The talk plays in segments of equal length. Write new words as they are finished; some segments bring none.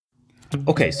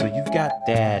Okay, so you've got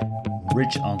that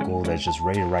rich uncle that's just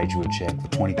ready to write you a check for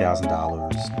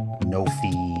 $20,000, no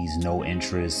fees, no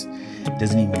interest,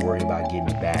 doesn't even worry about getting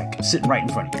it back, sitting right in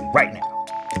front of you, right now,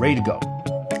 ready to go.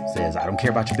 Says, I don't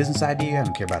care about your business idea, I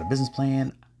don't care about a business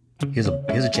plan. Here's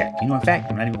a check. In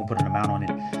fact, I'm not even gonna put an amount on it.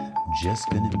 I'm just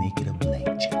gonna make it a blank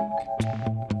check.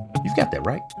 You've got that,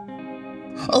 right?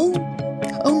 Oh,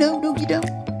 oh no, you don't.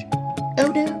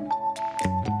 Oh no.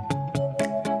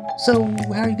 So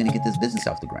how are you going to get this business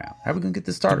off the ground? How are we going to get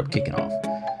this startup kicking off?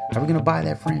 How are we going to buy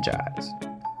that franchise?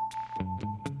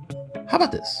 How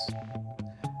about this?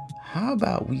 How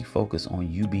about we focus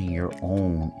on you being your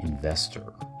own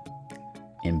investor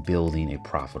in building a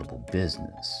profitable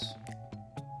business?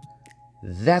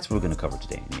 That's what we're going to cover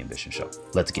today in the Ambition Show.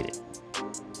 Let's get it.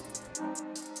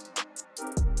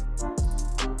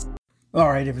 All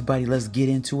right, everybody, let's get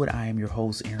into it. I am your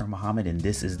host, Aaron Muhammad, and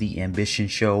this is the Ambition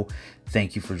Show.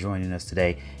 Thank you for joining us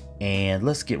today. And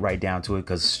let's get right down to it,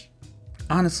 because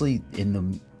honestly, in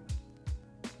the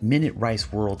minute rice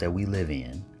world that we live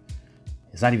in,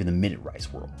 it's not even the minute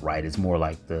rice world, right? It's more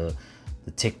like the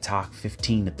TikTok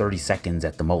 15 to 30 seconds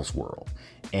at the most world.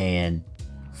 And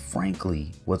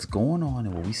frankly, what's going on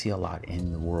and what we see a lot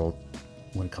in the world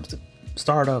when it comes to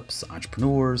startups,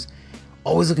 entrepreneurs,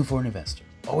 always looking for an investor.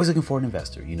 Always looking for an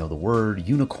investor. The word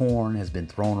unicorn has been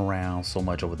thrown around so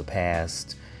much over the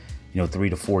past, 3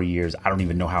 to 4 years. I don't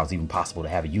even know how it's even possible to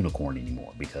have a unicorn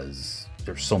anymore, because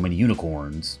there's so many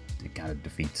unicorns. It kind of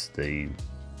defeats the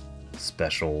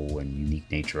special and unique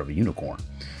nature of a unicorn.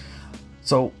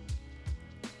 So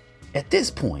at this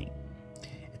point,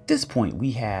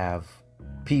 we have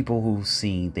people who've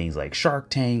seen things like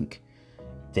Shark Tank.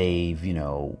 They've,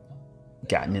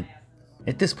 gotten it.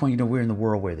 At this point, we're in the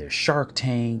world where there's Shark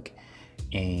Tank,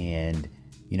 and,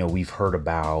 we've heard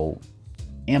about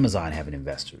Amazon having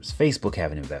investors, Facebook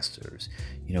having investors,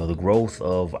 the growth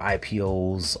of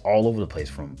IPOs all over the place,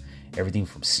 from everything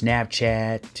from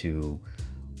Snapchat to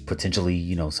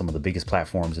potentially, some of the biggest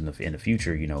platforms in the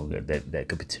future, that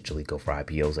could potentially go for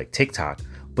IPOs like TikTok.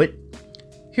 But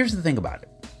here's the thing about it.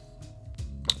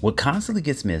 What constantly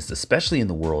gets missed, especially in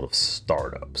the world of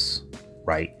startups,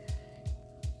 right,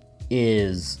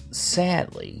 is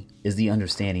the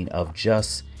understanding of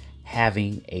just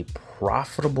having a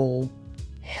profitable,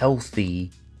 healthy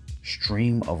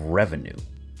stream of revenue.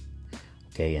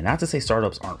 Okay, and not to say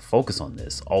startups aren't focused on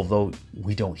this, although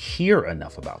we don't hear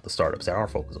enough about the startups that are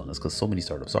focused on this, because so many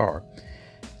startups are.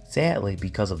 Sadly,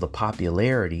 because of the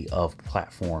popularity of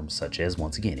platforms such as,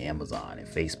 once again, Amazon and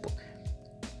Facebook,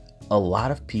 a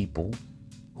lot of people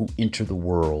who enter the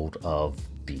world of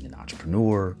being an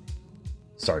entrepreneur,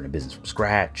 starting a business from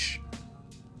scratch,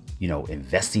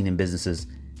 investing in businesses,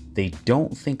 they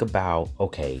don't think about,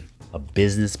 a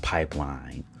business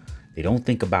pipeline. They don't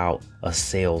think about a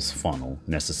sales funnel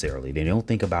necessarily. They don't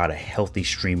think about a healthy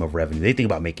stream of revenue. They think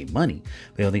about making money.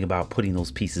 They don't think about putting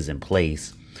those pieces in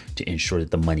place to ensure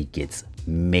that the money gets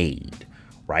made,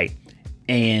 right?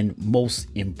 And most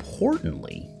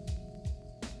importantly,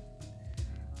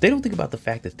 they don't think about the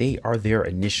fact that they are their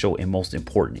initial and most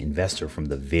important investor from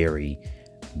the very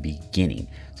beginning.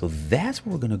 So that's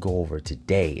what we're going to go over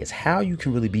today, is how you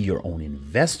can really be your own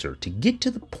investor to get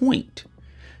to the point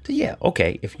that,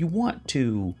 if you want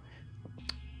to,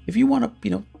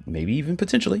 maybe even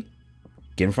potentially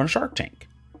get in front of Shark Tank,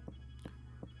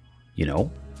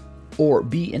 or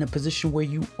be in a position where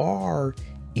you are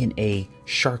in a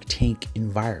Shark Tank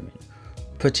environment,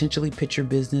 potentially pitch your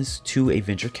business to a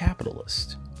venture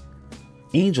capitalist,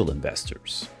 angel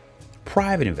investors,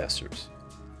 private investors.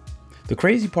 The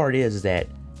crazy part is that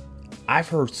I've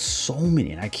heard so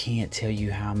many, and I can't tell you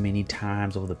how many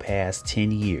times over the past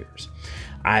 10 years,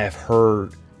 I have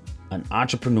heard an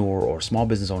entrepreneur or a small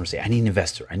business owner say, I need an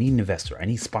investor, I need an investor, I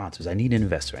need sponsors, I need an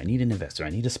investor, I need an investor, I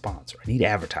need a sponsor, I need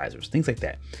advertisers, things like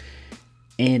that.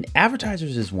 And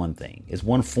advertisers is one thing, is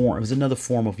one form, is another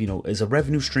form of, is a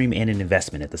revenue stream and an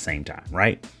investment at the same time,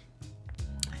 right?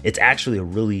 It's actually a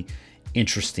really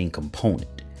interesting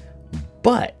component.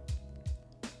 But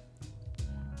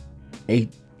a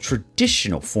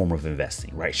traditional form of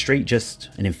investing, right? Straight, just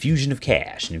an infusion of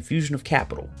cash, an infusion of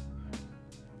capital.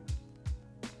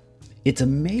 It's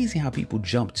amazing how people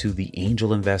jump to the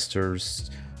angel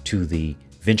investors, to the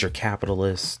venture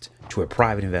capitalist, to a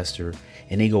private investor,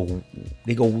 and they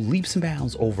go leaps and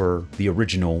bounds over the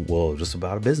original, just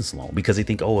about a business loan, because they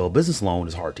think, a business loan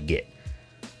is hard to get,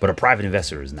 but a private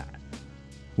investor is not.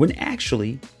 When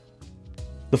actually,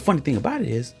 the funny thing about it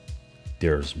is,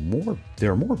 there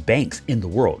are more banks in the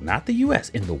world, not the US,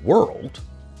 in the world,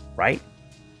 right,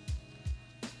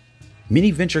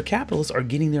 Many venture capitalists are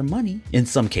getting their money in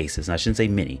some cases, and I shouldn't say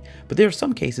many, but there are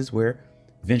some cases where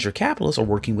venture capitalists are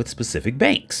working with specific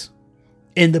banks.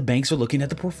 And the banks are looking at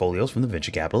the portfolios from the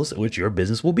venture capitalists, which your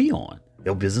business will be on.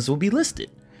 Your business will be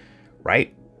listed,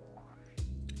 right?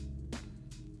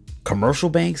 Commercial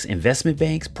banks, investment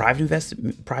banks, private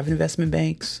investment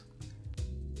banks.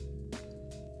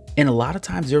 And a lot of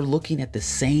times they're looking at the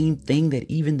same thing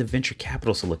that even the venture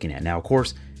capitalists are looking at. Now, of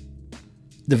course,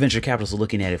 the venture capitalists are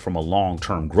looking at it from a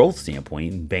long-term growth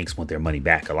standpoint, and banks want their money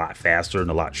back a lot faster in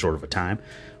a lot shorter of a time.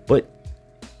 But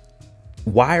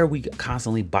why are we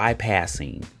constantly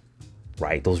bypassing,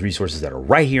 right, those resources that are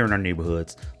right here in our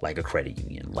neighborhoods, like a credit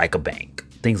union, like a bank,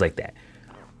 things like that?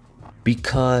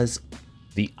 Because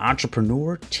the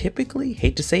entrepreneur typically,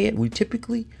 hate to say it,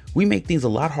 we make things a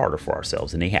lot harder for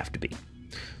ourselves than they have to be.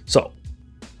 So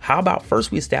how about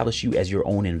first we establish you as your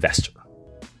own investor,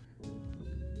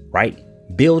 right?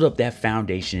 Build up that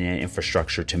foundation and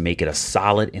infrastructure to make it a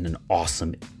solid and an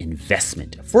awesome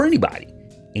investment for anybody.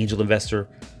 Angel investor,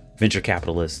 venture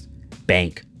capitalist,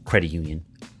 bank, credit union,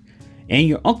 and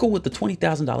your uncle with the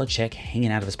 $20,000 check hanging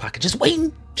out of his pocket. Just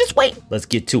wait. Let's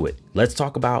get to it. Let's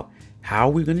talk about how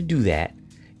we're going to do that.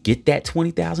 Get that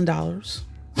 $20,000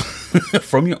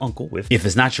 from your uncle. If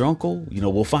it's not your uncle,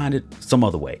 we'll find it some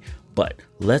other way. But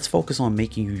let's focus on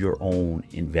making you your own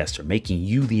investor, making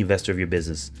you the investor of your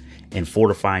business and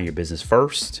fortifying your business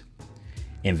first,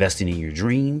 investing in your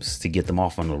dreams to get them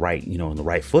off on the right, on the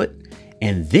right foot,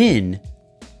 and then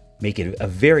make it a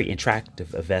very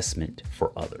attractive investment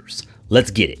for others.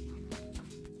 Let's get it.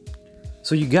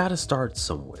 So you got to start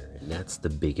somewhere, and that's the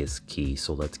biggest key.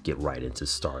 So let's get right into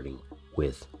starting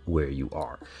with where you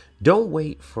are. Don't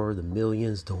wait for the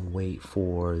millions. Don't wait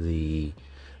for the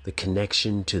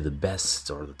connection to the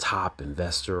best or the top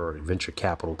investor or venture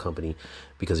capital company,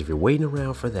 because if you're waiting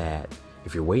around for that,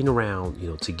 if you're waiting around,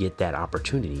 to get that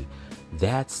opportunity,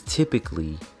 that's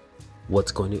typically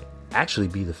what's going to actually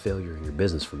be the failure in your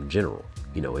business in general,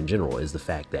 is the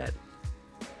fact that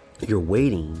you're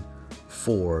waiting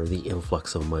for the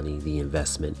influx of money, the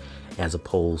investment, as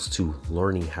opposed to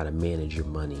learning how to manage your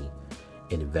money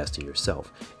and invest in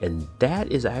yourself. And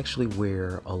that is actually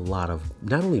where a lot of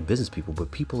not only business people, but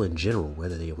people in general,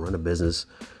 whether they run a business,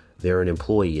 they're an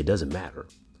employee, it doesn't matter.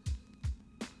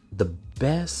 The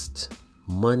best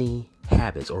money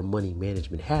habits or money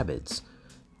management habits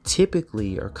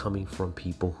typically are coming from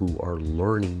people who are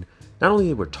learning. Not only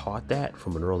they were taught that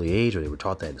from an early age, or they were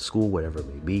taught that in school, whatever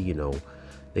it may be,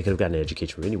 they could have gotten an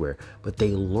education from anywhere, but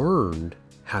they learned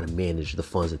how to manage the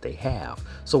funds that they have.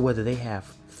 So whether they have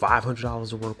 $500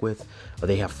 to work with or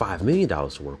they have $5 million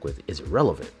to work with is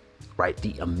irrelevant, right?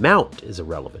 The amount is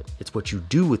irrelevant. It's what you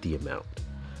do with the amount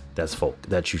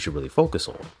that you should really focus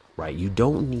on, right? You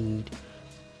don't need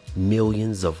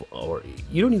millions or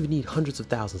you don't even need hundreds of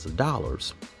thousands of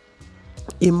dollars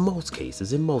in most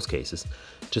cases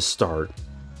to start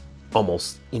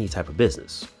almost any type of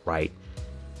business, right?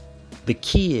 The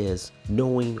key is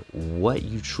knowing what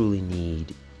you truly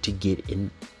need to get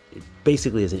in,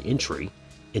 basically as an entry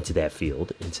into that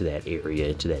field, into that area,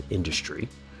 into that industry,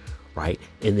 right?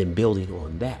 And then building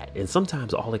on that. And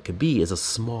sometimes all it could be is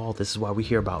this is why we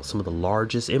hear about some of the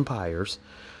largest empires,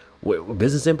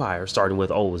 business empires, starting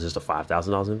with, it was just a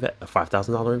 $5,000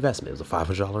 investment. It was a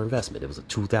 $500 investment. It was a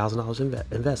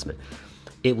 $2,000 investment.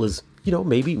 It was,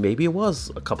 maybe it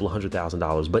was a couple of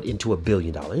 $100,000, but into $1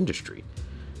 billion industry,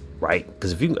 right?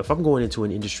 Because if I'm going into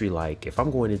an industry, like if I'm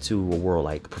going into a world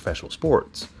like professional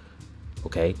sports,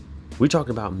 okay, we're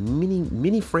talking about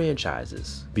many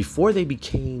franchises before they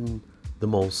became the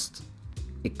most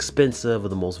expensive or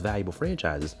the most valuable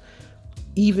franchises.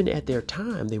 Even at their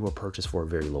time, they were purchased for a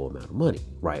very low amount of money,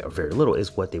 right? Or very little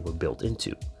is what they were built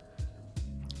into.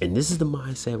 And this is the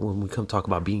mindset when we come talk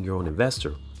about being your own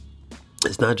investor.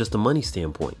 It's not just a money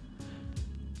standpoint.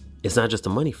 It's not just a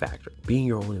money factor. Being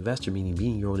your own investor, meaning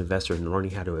being your own investor and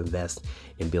learning how to invest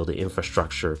and build the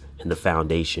infrastructure and the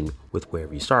foundation with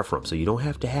wherever you start from. So you don't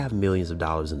have to have millions of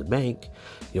dollars in the bank.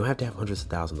 You don't have to have hundreds of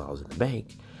thousands of dollars in the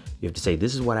bank. You have to say,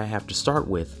 this is what I have to start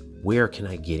with. Where can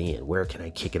I get in? Where can I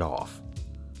kick it off?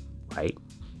 Right?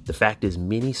 The fact is,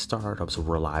 many startups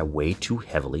rely way too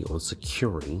heavily on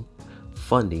securing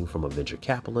funding from a venture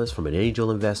capitalist, from an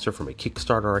angel investor, from a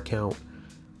Kickstarter account,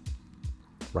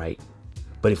 right?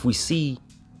 But if we see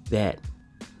that,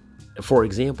 for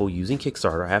example, using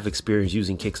Kickstarter, I have experience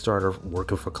using Kickstarter,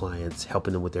 working for clients,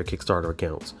 helping them with their Kickstarter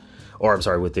accounts,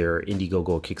 with their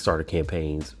Indiegogo Kickstarter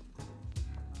campaigns.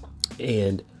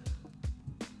 And,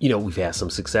 we've had some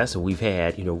success, and we've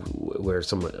had, where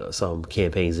some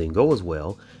campaigns didn't go as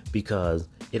well, because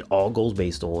it all goes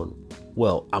based on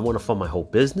Well, I want to fund my whole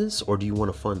business, or do you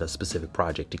want to fund a specific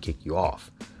project to kick you off?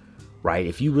 Right?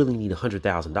 If you really need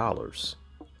 $100,000,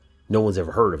 no one's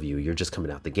ever heard of you. You're just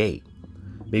coming out the gate.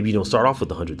 Maybe you don't start off with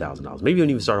 $100,000. Maybe you don't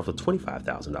even start off with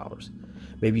 $25,000.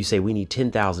 Maybe you say, we need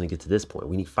 10,000 to get to this point.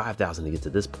 We need 5,000 to get to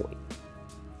this point.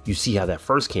 You see how that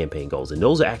first campaign goes. And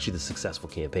those are actually the successful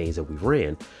campaigns that we've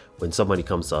ran when somebody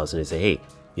comes to us and they say, hey,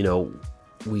 you know,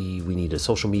 we need a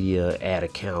social media ad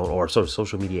account or sort of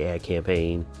social media ad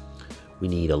campaign. We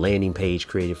need a landing page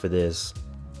created for this.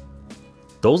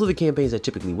 Those are the campaigns that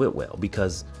typically went well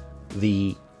because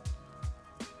the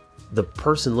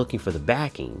person looking for the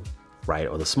backing, right,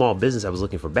 or the small business that was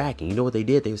looking for backing, you know what they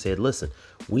did? They said, listen,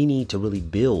 we need to really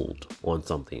build on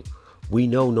something. We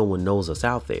know no one knows us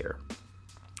out there.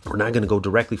 We're not going to go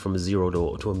directly from a zero to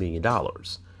 $1 million,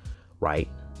 right?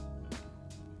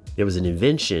 There was an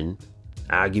invention.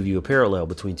 I'll give you a parallel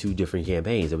between two different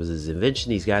campaigns. There was this invention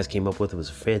these guys came up with. It was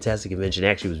a fantastic invention.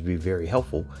 Actually, it was very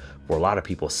helpful for a lot of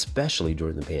people, especially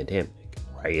during the pandemic,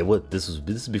 right? This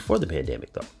is before the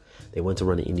pandemic, though. They went to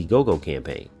run an Indiegogo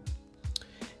campaign.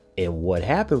 And what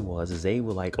happened is they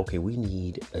were like, okay, we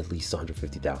need at least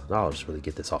 $150,000 to really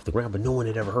get this off the ground. But no one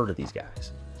had ever heard of these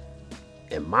guys.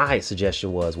 And my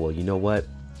suggestion was, well, you know what?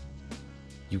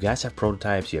 You guys have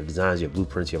prototypes, you have designs, you have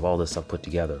blueprints, you have all this stuff put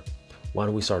together. Why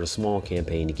don't we start a small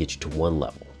campaign to get you to one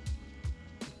level,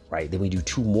 right? Then we do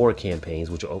 2 more campaigns,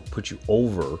 which will put you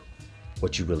over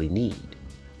what you really need.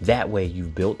 That way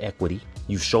you've built equity,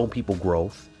 you've shown people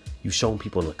growth, you've shown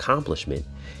people an accomplishment.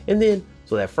 And then,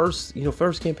 so that first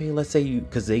campaign, let's say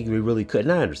because they really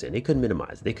couldn't, I understand, they couldn't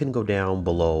minimize it. They couldn't go down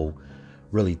below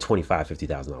really $25,000,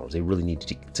 $50,000. They really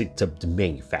needed to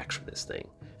manufacture this thing.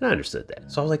 And I understood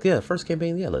that. So I was like, yeah, first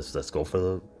campaign, yeah, let's go for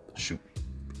the shoot.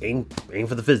 Aim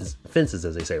for the fences,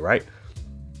 as they say, right?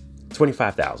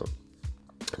 25,000.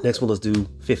 Next one, let's do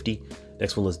 50.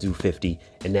 Next one, let's do 50.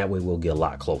 And that way we'll get a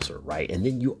lot closer, right? And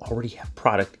then you already have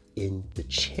product in the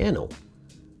channel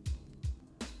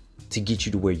to get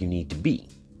you to where you need to be.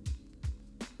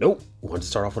 Nope, we wanted to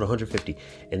start off with 150.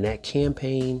 And that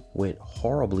campaign went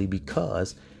horribly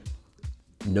because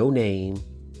no name.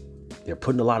 They're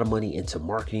putting a lot of money into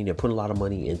marketing. They're putting a lot of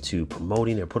money into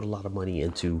promoting. They're putting a lot of money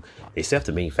into, they still have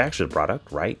to manufacture the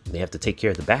product, right? They have to take care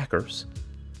of the backers.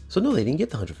 So no, they didn't get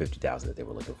the 150,000 that they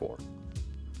were looking for.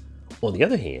 On the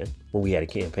other hand, when we had a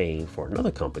campaign for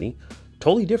another company,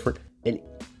 totally different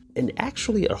and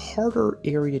actually a harder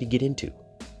area to get into,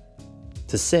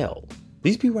 to sell.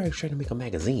 These people are actually trying to make a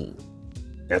magazine.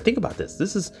 Now think about this.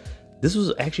 This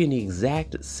was actually in the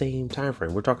exact same time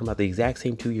frame. We're talking about the exact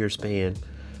same 2-year span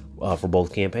for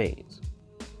both campaigns.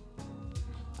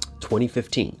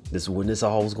 2015. This is when this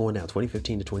all was going down.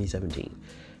 2015 to 2017.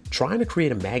 Trying to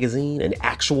create a magazine, an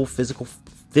actual physical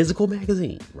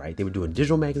magazine, right? They were doing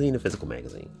digital magazine and physical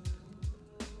magazine.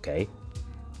 Okay.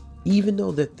 Even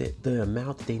though that the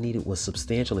amount that they needed was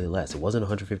substantially less, it wasn't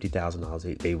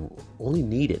 $150,000. They only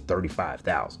needed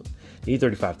 $35,000. They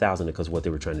needed $35,000 because what they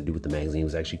were trying to do with the magazine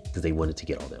was actually because they wanted to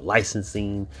get all their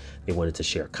licensing. They wanted to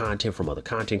share content from other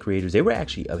content creators. They were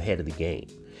actually ahead of the game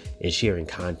in sharing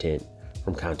content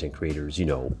from content creators,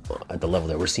 at the level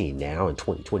that we're seeing now in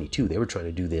 2022. They were trying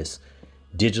to do this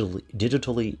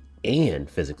digitally and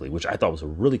physically, which I thought was a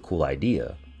really cool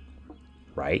idea,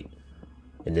 right?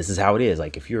 And this is how it is.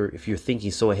 Like if you're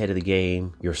thinking so ahead of the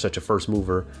game, you're such a first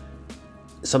mover,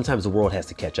 sometimes the world has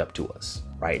to catch up to us,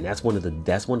 right? And that's one of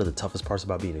the toughest parts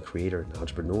about being a creator and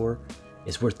entrepreneur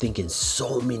is we're thinking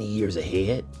so many years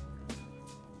ahead,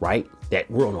 right? That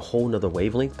we're on a whole nother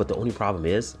wavelength. But the only problem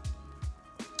is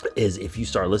if you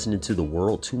start listening to the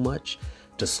world too much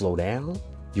to slow down,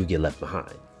 you get left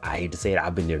behind. I hate to say it.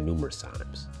 I've been there numerous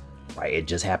times, right? It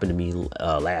just happened to me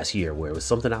last year where it was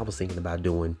something I was thinking about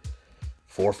doing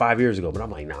 4 or 5 years ago, but I'm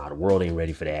like, nah, the world ain't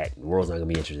ready for that. The world's not gonna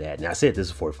be interested in that. And I said this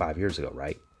is 4 or 5 years ago,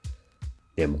 right?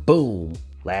 Then boom,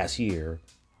 last year,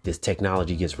 this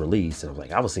technology gets released. And I was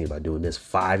like, I was thinking about doing this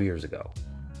 5 years ago,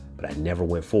 but I never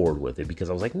went forward with it because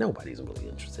I was like, nobody's really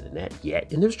interested in that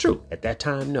yet. And it's true. At that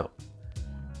time, no.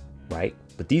 Right?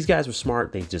 But these guys were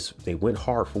smart. They went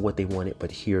hard for what they wanted, but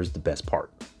here's the best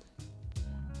part.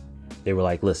 They were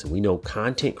like, listen, we know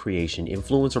content creation,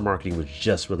 influencer marketing was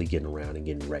just really getting around and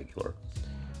getting regular.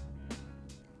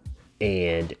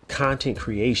 And content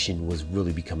creation was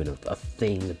really becoming a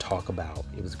thing to talk about.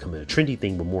 It was becoming a trendy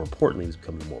thing, but more importantly, it was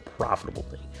becoming a more profitable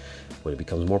thing. When it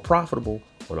becomes more profitable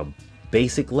on a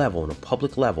basic level, on a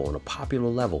public level, on a popular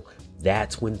level,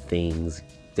 that's when things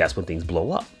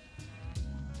blow up.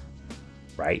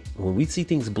 Right? When we see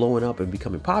things blowing up and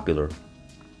becoming popular,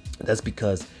 that's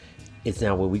because It's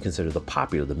now what we consider the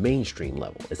popular, the mainstream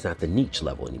level. It's not the niche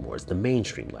level anymore. It's the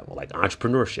mainstream level, like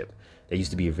entrepreneurship. That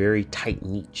used to be a very tight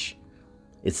niche.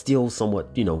 It's still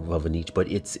somewhat, of a niche, but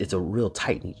it's a real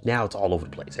tight niche. Now it's all over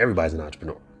the place. Everybody's an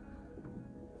entrepreneur.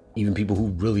 Even people who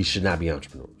really should not be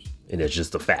entrepreneurs. And it's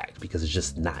just a fact because it's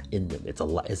just not in them. It's a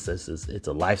lifestyle,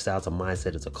 it's a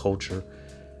mindset, it's a culture.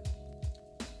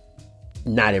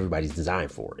 Not everybody's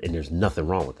designed for it. And there's nothing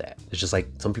wrong with that. It's just like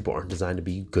some people aren't designed to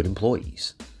be good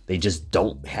employees. They just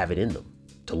don't have it in them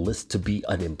to be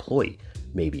an employee.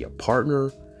 Maybe a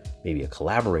partner, maybe a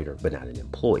collaborator, but not an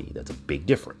employee. That's a big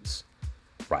difference,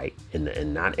 right?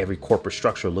 And not every corporate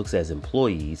structure looks at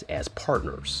employees as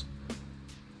partners,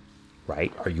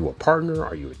 right? Are you a partner?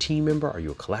 Are you a team member? Are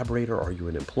you a collaborator? Are you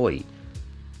an employee?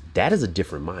 That is a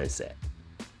different mindset.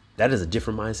 That is a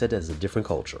different mindset. That is a different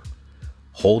culture.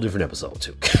 Whole different episode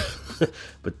too.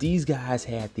 But these guys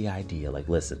had the idea, like,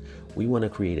 listen, we want to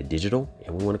create a digital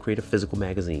and we want to create a physical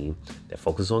magazine that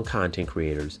focuses on content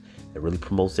creators, that really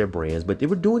promotes their brands. But they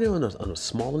were doing it on a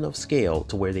small enough scale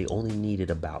to where they only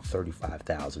needed about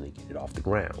 35,000 to get it off the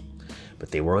ground. But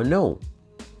they were unknown.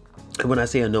 And when I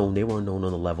say unknown, they were unknown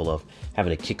on the level of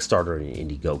having a Kickstarter and an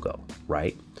Indiegogo,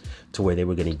 right? To where they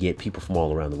were going to get people from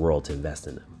all around the world to invest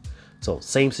in them. So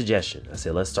same suggestion. I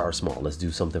said, let's start small. Let's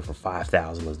do something for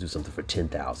 5,000. Let's do something for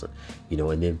 10,000,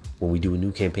 and then when we do a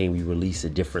new campaign, we release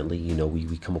it differently.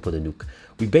 We come up with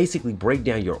we basically break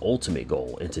down your ultimate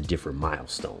goal into different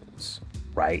milestones,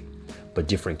 right? But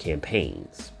different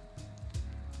campaigns.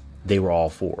 They were all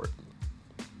for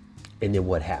it. And then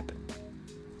what happened?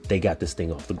 They got this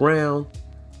thing off the ground.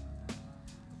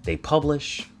 They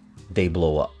publish, they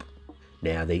blow up.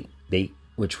 Now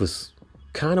which was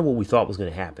kind of what we thought was going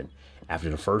to happen. After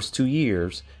the first 2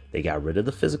 years, they got rid of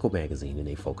the physical magazine and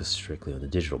they focused strictly on the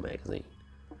digital magazine,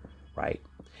 right?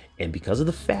 And because of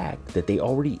the fact that they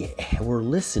already were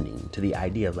listening to the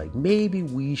idea of like, maybe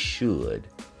we should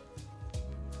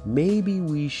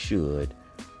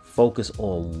focus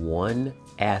on one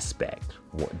aspect,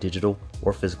 digital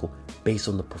or physical, based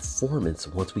on the performance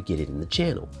once we get it in the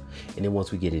channel. And then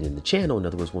once we get it in the channel, in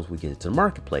other words, once we get it to the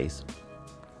marketplace,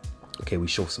 okay, we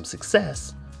show some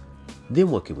success,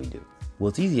 then what can we do? Well,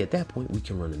 it's easy at that point. We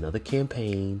can run another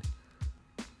campaign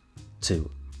to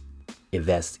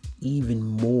invest even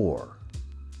more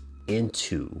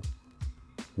into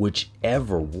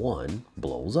whichever one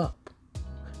blows up,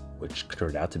 which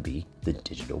turned out to be the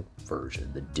digital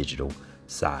version, the digital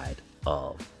side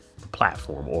of the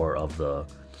platform or of the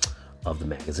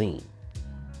magazine,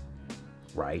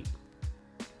 right?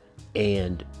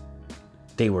 And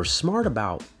they were smart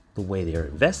about the way they're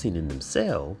investing in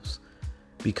themselves,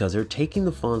 because they're taking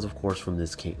the funds, of course, from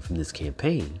this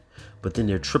campaign, but then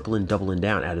they're tripling, doubling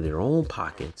down out of their own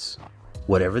pockets,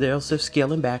 whatever else they're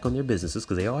scaling back on their businesses,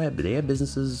 because they have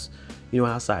businesses,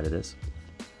 outside of this,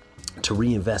 to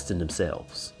reinvest in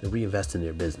themselves and reinvest in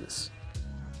their business,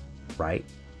 right?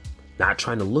 Not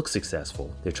trying to look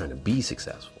successful, they're trying to be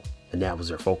successful, and that was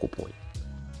their focal point.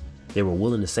 They were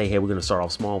willing to say, hey, we're going to start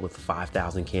off small with a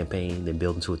 5,000 campaign, then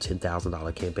build into a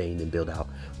 $10,000 campaign, then build out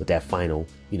with that final,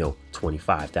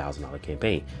 $25,000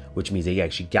 campaign, which means they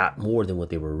actually got more than what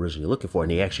they were originally looking for.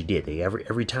 And they actually did.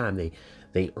 Every time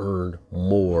they earned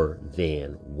more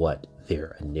than what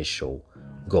their initial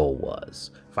goal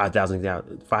was.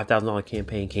 $5,000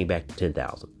 campaign came back to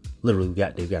 10,000. Literally,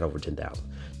 they got over 10,000.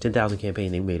 10,000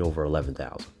 campaign, they made over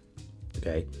 11,000.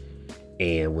 Okay.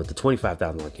 And with the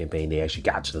 $25,000 campaign, they actually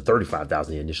got to the $35,000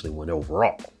 they initially went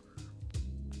overall.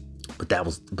 But that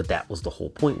was the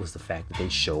whole point, was the fact that they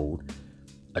showed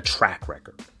a track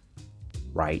record,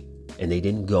 right? And they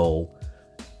didn't go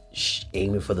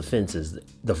aiming for the fences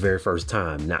the very first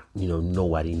time, not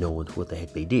nobody knowing what the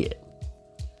heck they did.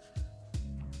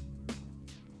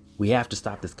 We have to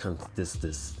stop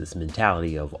this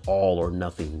mentality of all or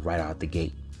nothing right out the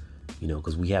gate.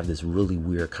 Because we have this really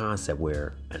weird concept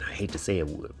where, and I hate to say it,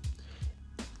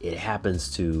 it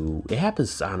happens,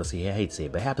 honestly, I hate to say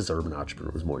it, but it happens to urban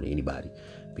entrepreneurs more than anybody,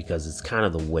 because it's kind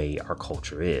of the way our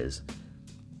culture is.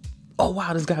 Oh,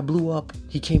 wow, this guy blew up.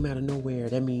 He came out of nowhere.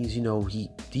 That means, he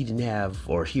didn't have,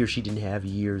 or he or she didn't have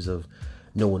years of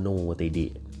no one knowing what they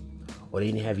did. Or they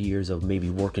didn't have years of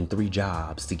maybe working 3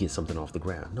 jobs to get something off the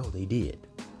ground. No, they did.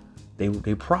 They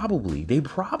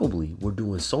probably were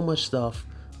doing so much stuff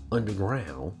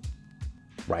underground,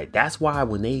 right? That's why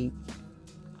when they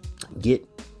get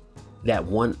that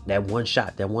one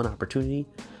shot, that one opportunity,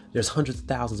 there's hundreds of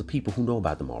thousands of people who know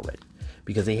about them already,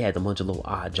 because they had a bunch of little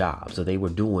odd jobs, or they were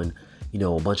doing,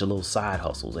 a bunch of little side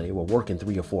hustles, and they were working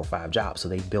 3 or 4 or 5 jobs. So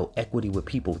they built equity with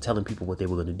people, telling people what they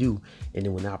were going to do. And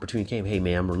then when the opportunity came, hey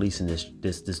man, I'm releasing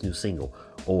this new single,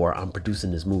 or I'm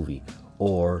producing this movie,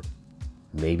 or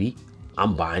maybe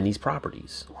I'm buying these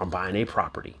properties, or I'm buying a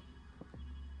property,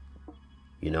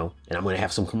 and I'm going to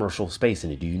have some commercial space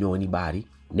in it. Do you know anybody?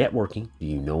 Networking. Do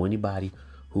you know anybody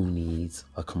who needs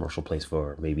a commercial place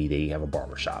for, maybe they have a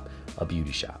barber shop, a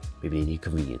beauty shop, maybe they need a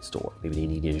convenience store, maybe they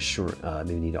need maybe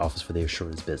they need an office for their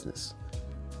insurance business.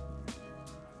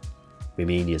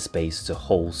 Maybe they need a space to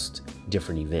host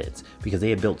different events, because they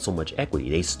had built so much equity.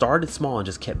 They started small and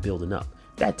just kept building up.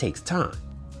 That takes time.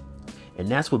 And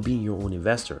that's what being your own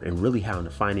investor, and really how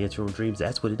to finance your own dreams,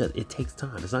 that's what it does. It takes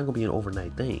time. It's not going to be an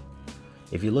overnight thing.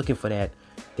 If you're looking for that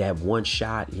one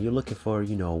shot, and you're looking for,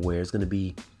 where it's going to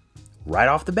be right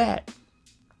off the bat,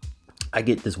 I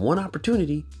get this one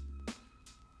opportunity,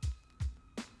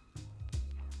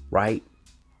 right?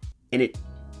 And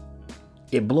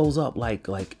it blows up like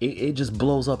it just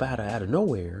blows up out of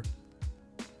nowhere.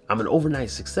 I'm an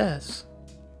overnight success.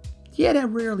 Yeah, that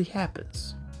rarely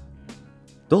happens.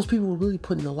 Those people were really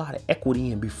putting a lot of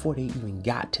equity in before they even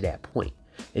got to that point.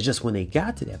 It's just when they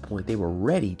got to that point, they were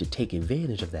ready to take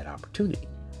advantage of that opportunity.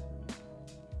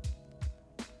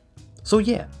 So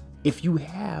yeah, if you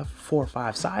have 4 or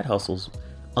 5 side hustles,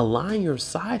 align your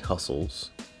side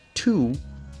hustles to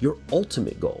your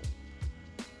ultimate goal.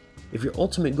 If your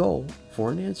ultimate goal,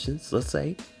 for an instance, let's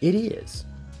say it is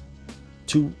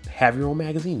to have your own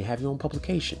magazine, to have your own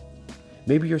publication.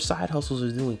 Maybe your side hustles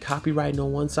are doing copywriting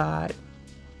on one side,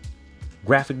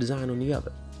 graphic design on the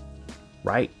other,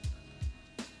 right?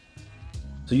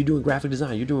 So you're doing graphic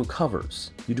design, you're doing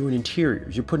covers, you're doing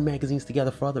interiors, you're putting magazines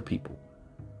together for other people.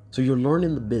 So you're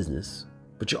learning the business,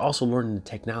 but you're also learning the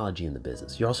technology in the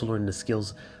business. You're also learning the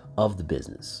skills of the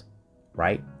business,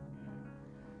 right?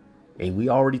 And we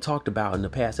already talked about in the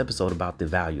past episode about the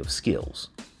value of skills.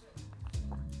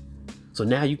 So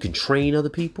now you can train other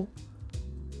people.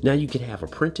 Now you can have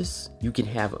apprentice. You can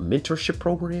have a mentorship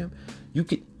program. You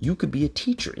could be a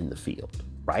teacher in the field,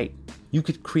 right? You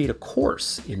could create a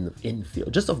course in the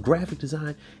field just of graphic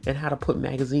design and how to put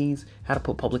magazines, how to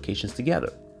put publications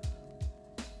together.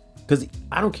 Because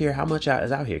I don't care how much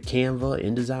is out here, Canva,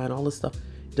 InDesign, all this stuff,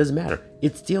 it doesn't matter.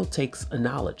 It still takes a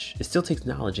knowledge. It still takes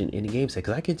knowledge in the game set.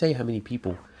 Because I can tell you how many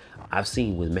people I've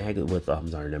seen with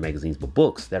not magazines, but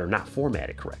books that are not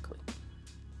formatted correctly,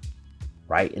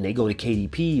 right? And they go to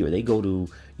KDP, or they go to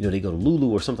Lulu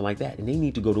or something like that, and they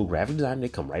need to go to a graphic designer. And they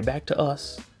come right back to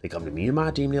us. They come to me and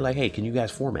my team. And they're like, hey, can you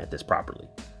guys format this properly?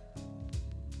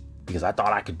 Because I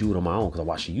thought I could do it on my own because I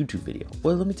watched a YouTube video.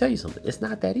 Well, let me tell you something. It's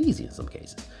not that easy in some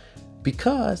cases.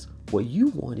 Because what you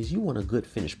want is a good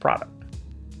finished product.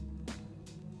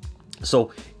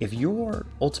 So if your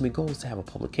ultimate goal is to have a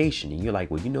publication, and you're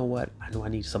like, well, you know what? I know I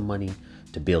need some money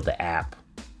to build the app,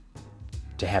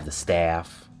 to have the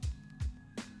staff.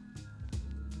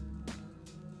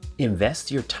 Invest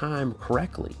your time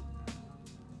correctly.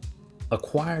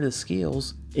 Acquire the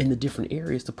skills in the different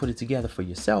areas to put it together for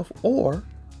yourself, or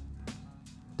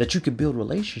that you can build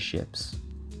relationships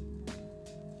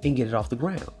and get it off the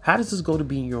ground. How does this go to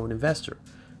being your own investor?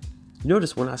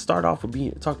 Notice when I start off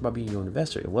with talked about being your own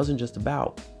investor, it wasn't just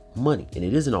about money, and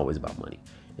it isn't always about money.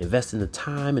 Invest in the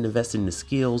time and invest in the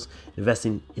skills,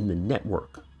 investing in the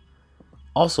network.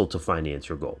 Also to finance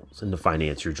your goals and to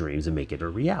finance your dreams and make it a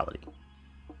reality.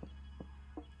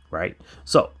 Right?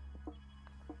 So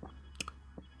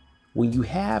when you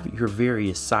have your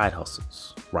various side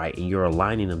hustles, right, and you're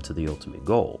aligning them to the ultimate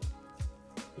goal,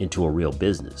 into a real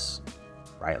business,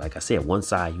 right? Like I said, one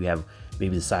side you have,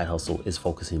 maybe the side hustle is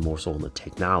focusing more so on the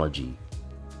technology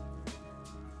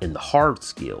and the hard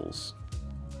skills.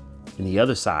 And the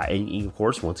other side, and of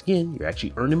course, once again, you're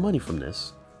actually earning money from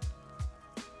this.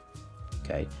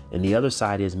 Okay. And the other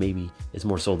side is maybe it's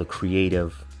more so the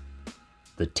creative,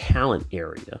 the talent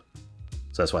area.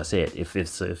 So that's why I said, if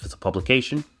it's a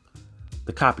publication,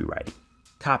 the copywriting,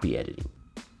 copy editing,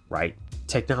 right?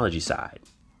 Technology side,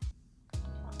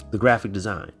 the graphic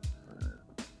design,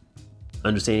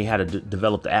 understanding how to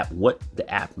develop the app, what the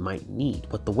app might need,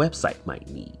 what the website might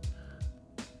need.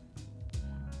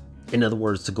 In other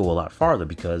words, to go a lot farther,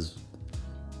 because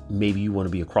maybe you want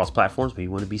to be across platforms, maybe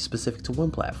you want to be specific to one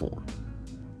platform.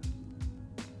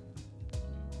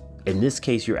 In this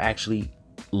case, you're actually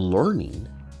learning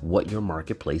what your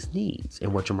marketplace needs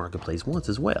and what your marketplace wants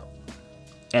as well.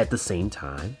 At the same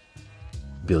time,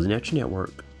 building out your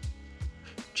network,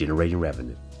 generating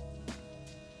revenue,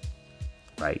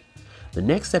 right? The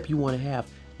next step you want to have,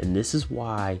 and this is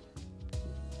why,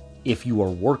 if you are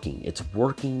working,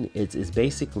 it's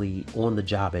basically on the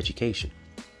job education.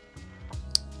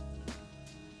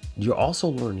 You're also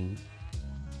learning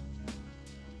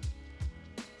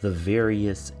the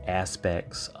various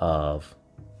aspects of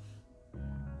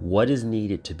what is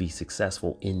needed to be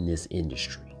successful in this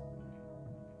industry.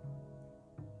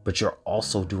 But you're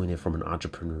also doing it from an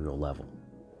entrepreneurial level.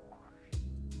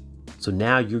 So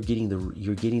now you're getting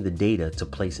the data to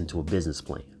place into a business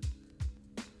plan.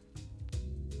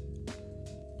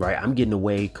 Right? I'm getting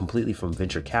away completely from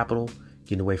venture capital,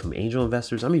 getting away from angel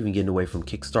investors. I'm even getting away from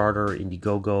Kickstarter,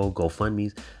 Indiegogo,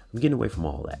 GoFundMe's. I'm getting away from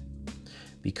all that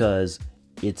because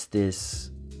it's this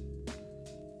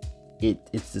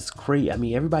crazy. I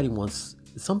mean, everybody wants,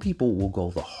 some people will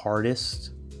go the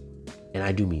hardest, and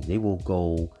I do mean they will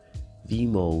go the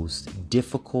most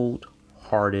difficult,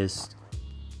 hardest,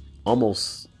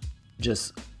 almost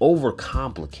just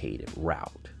overcomplicated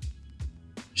route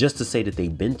just to say that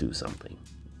they've been through something,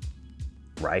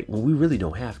 right? When we really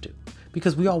don't have to,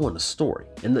 because we all want a story,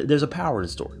 and there's a power in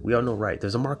story. We all know, right?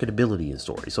 There's a marketability in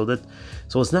story. So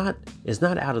it's not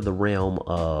out of the realm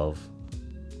of,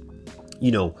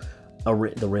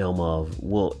 the realm of,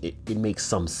 well, it makes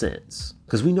some sense,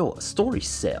 because we know a story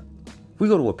sell. If we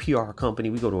go to a PR company,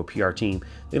 we go to a PR team,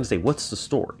 they're gonna say, what's the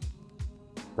story,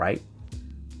 right?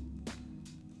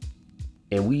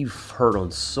 And we've heard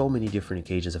on so many different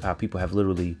occasions of how people have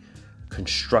literally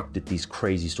constructed these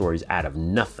crazy stories out of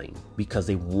nothing because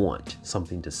they want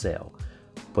something to sell.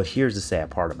 But here's the sad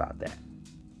part about that.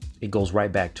 It goes right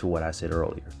back to what I said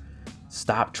earlier.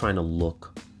 Stop trying to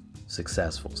look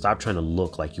successful. Stop trying to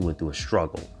look like you went through a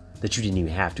struggle that you didn't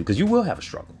even have to, because you will have a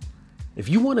struggle. If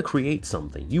you want to create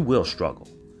something, you will struggle.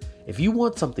 If you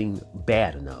want something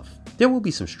bad enough, there will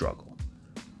be some struggle,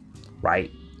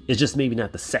 right? It's just maybe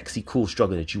not the sexy, cool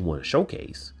struggle that you want to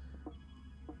showcase.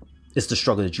 It's the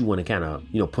struggle that you want to kind of,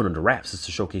 put under wraps. It's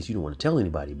the showcase you don't want to tell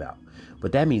anybody about.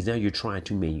 But that means now you're trying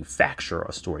to manufacture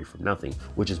a story from nothing,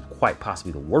 which is quite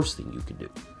possibly the worst thing you can do,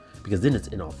 because then it's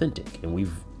inauthentic. And we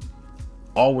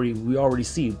already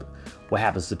see what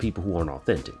happens to people who aren't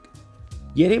authentic.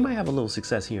 Yeah, they might have a little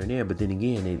success here and there, but then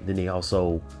again,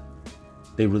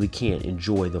 they really can't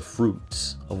enjoy the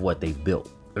fruits of what they've built.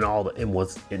 And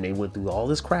they went through all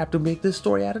this crap to make this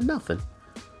story out of nothing.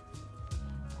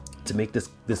 To make this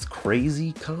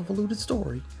crazy convoluted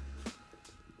story,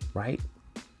 right?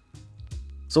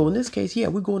 So in this case, yeah,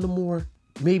 we're going the more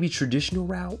maybe traditional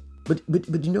route, but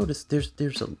you notice there's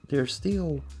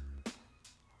still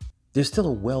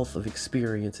a wealth of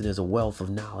experience, and there's a wealth of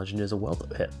knowledge, and there's a wealth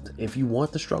of, if you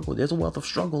want the struggle, there's a wealth of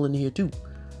struggle in here too.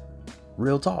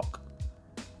 Real talk.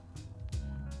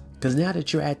 Because now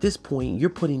that you're at this point, you're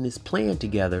putting this plan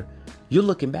together, you're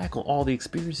looking back on all the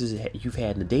experiences that you've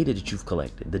had and the data that you've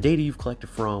collected. The data you've collected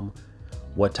from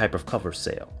what type of covers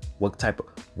sell, what type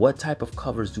of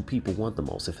covers do people want the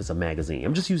most if it's a magazine.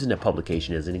 I'm just using that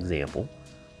publication as an example,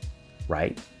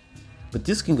 right? But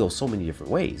this can go so many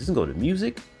different ways. This can go to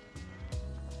music.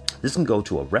 This can go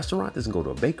to a restaurant. This can go to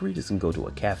a bakery. This can go to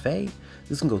a cafe.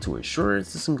 This can go to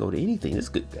insurance. This can go to anything. This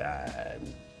could,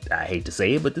 I hate to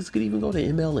say it, but this could even go to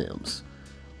MLMs,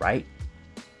 right?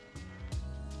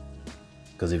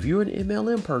 Because if you're an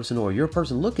MLM person, or you're a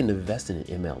person looking to invest in an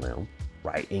MLM,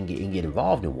 right, and get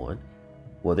involved in one,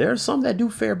 well, there are some that do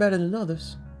fare better than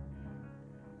others.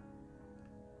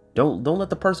 Don't let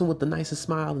the person with the nicest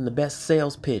smile and the best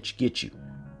sales pitch get you.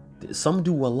 Some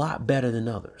do a lot better than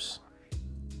others,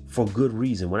 for good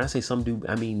reason. When I say some do,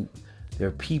 I mean there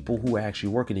are people who are actually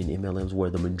working in MLMs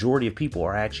where the majority of people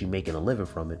are actually making a living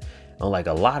from it. Unlike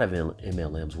a lot of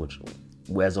MLMs, which,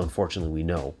 as unfortunately we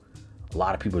know, a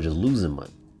lot of people are just losing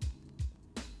money.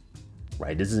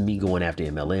 Right? This isn't me going after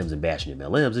MLMs and bashing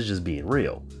MLMs. It's just being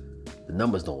real. The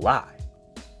numbers don't lie.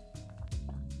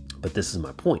 But this is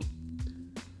my point.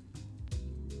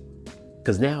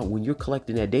 Because now when you're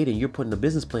collecting that data and you're putting a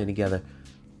business plan together,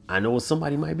 I know what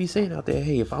somebody might be saying out there.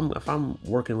 Hey, if I'm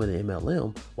working with an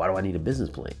MLM, why do I need a business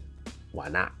plan? Why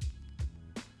not?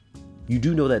 You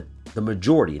do know that the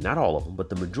majority, not all of them, but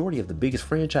the majority of the biggest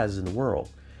franchises in the world,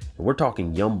 and we're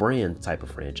talking Yum brand type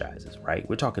of franchises, right?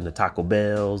 We're talking the Taco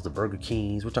Bells, the Burger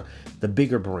Kings, we're talking the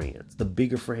bigger brands, the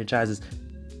bigger franchises.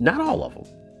 Not all of them.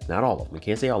 I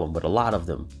can't say all of them, but a lot of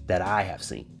them that I have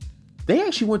seen. They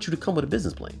actually want you to come with a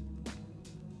business plan.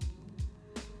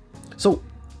 So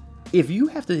if you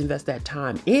have to invest that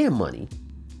time and money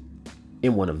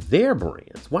in one of their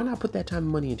brands, why not put that time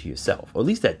and money into yourself, or at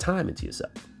least that time into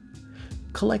yourself?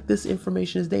 Collect this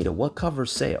information as data. What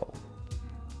covers sell?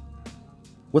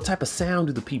 What type of sound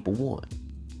do the people want?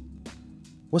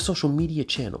 What social media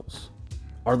channels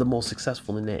are the most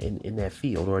successful in that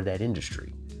field or that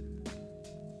industry?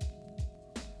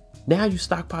 Now you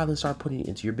stockpile and start putting it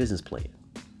into your business plan.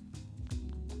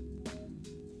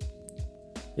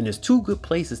 And there's two good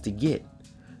places to get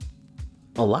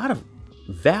a lot of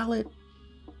valid,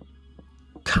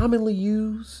 commonly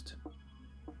used,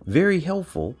 very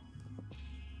helpful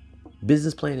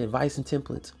business plan advice and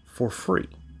templates for free,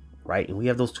 right? And we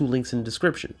have those two links in the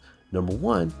description. Number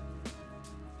one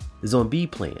is on B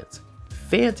Plans.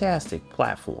 Fantastic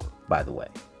platform, by the way.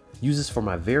 Use this for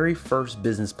my very first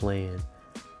business plan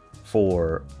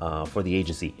for the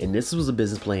agency. And this was a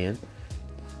business plan,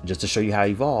 just to show you how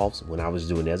it evolves, when I was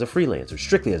doing it as a freelancer,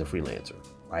 strictly as a freelancer,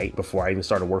 right? Before I even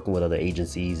started working with other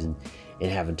agencies and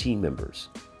having team members.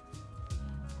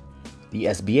 The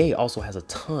SBA also has a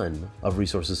ton of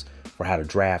resources for how to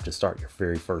draft and start your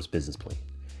very first business plan.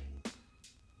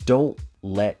 Don't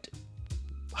let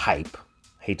hype,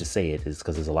 hate to say it, is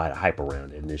because there's a lot of hype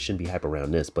around it, and there shouldn't be hype around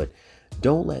this, but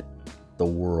don't let the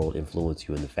world influence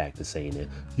you in the fact of saying that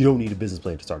you don't need a business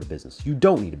plan to start a business. You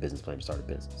don't need a business plan to start a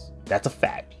business. That's a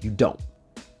fact. You don't.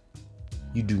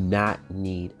 You do not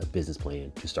need a business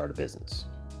plan to start a business.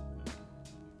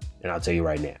 And I'll tell you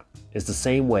right now, it's the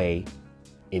same way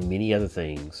in many other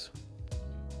things.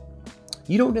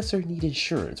 You don't necessarily need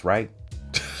insurance, right?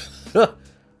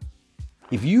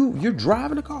 If you're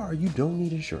driving a car, you don't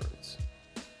need insurance.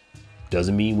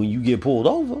 Doesn't mean when you get pulled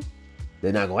over,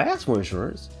 they're not going to ask for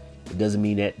insurance. It doesn't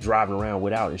mean that driving around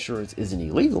without insurance isn't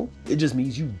illegal. It just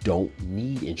means you don't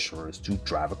need insurance to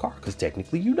drive a car, because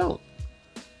technically you don't.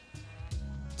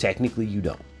 Technically you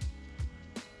don't.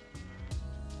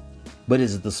 But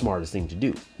is it the smartest thing to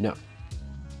do? No.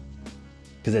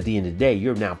 Because at the end of the day,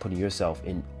 you're now putting yourself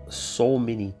in so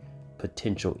many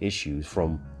potential issues,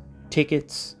 from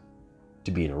tickets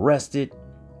to being arrested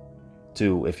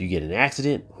to, if you get in an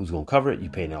accident, who's going to cover it? You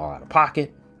paying it all out of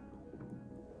pocket.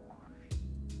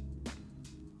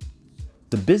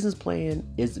 The business plan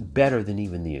is better than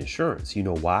even the insurance. You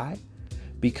know why?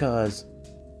 Because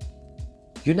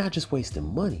you're not just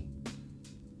wasting money.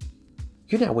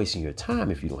 You're not wasting your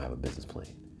time if you don't have a business plan.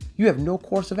 You have no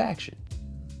course of action.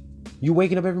 You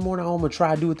waking up every morning, oh, I'm going to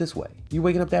try to do it this way. You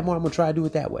waking up that morning, I'm going to try to do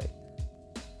it that way.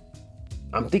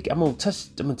 I'm going to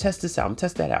test this out. I'm going to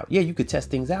test that out. Yeah, you could test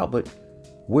things out, but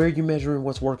where are you measuring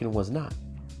what's working and what's not?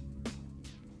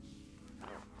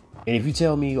 And if you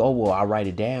tell me, oh, well, I write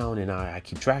it down and I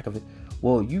keep track of it.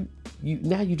 Well, you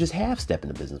now just half step in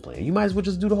the business plan. You might as well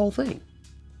just do the whole thing.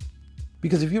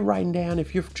 Because if you're writing down,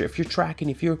 if you're tracking,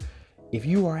 if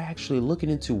you are actually looking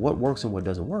into what works and what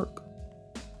doesn't work,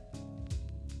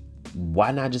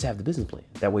 why not just have the business plan?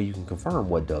 That way you can confirm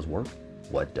what does work,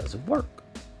 what doesn't work.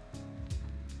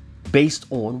 Based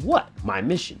on what? My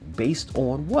mission. Based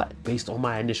on what? Based on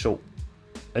my initial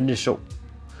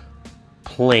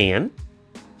plan.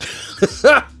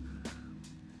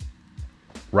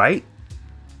 Right?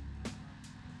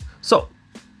 So,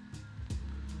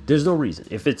 there's no reason.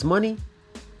 If it's money,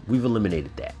 we've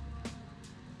eliminated that.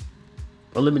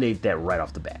 Eliminate that right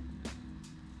off the bat.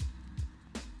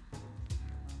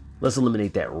 Let's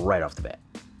eliminate that right off the bat.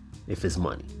 If it's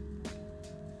money.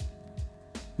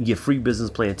 You get free business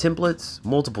plan templates,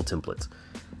 multiple templates.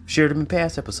 Shared them in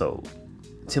past episodes.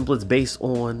 Templates based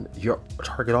on your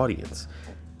target audience.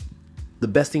 The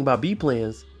best thing about B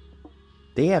Plans,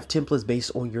 they have templates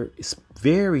based on your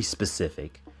very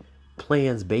specific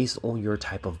plans based on your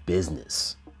type of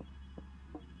business.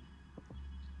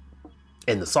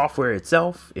 And the software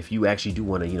itself, if you actually do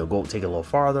want to, go take it a little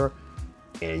farther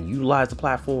and utilize the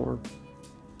platform,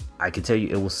 I can tell you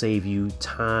it will save you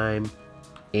time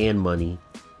and money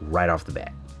right off the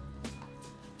bat.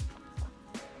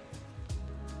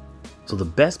 So the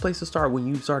best place to start when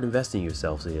you start investing in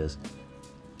yourself is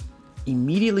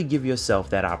immediately give yourself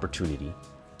that opportunity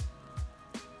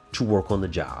to work on the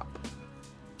job.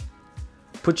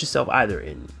 Put yourself either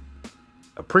in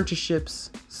apprenticeships,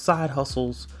 side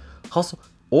hustles,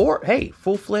 or hey,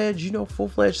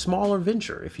 full-fledged smaller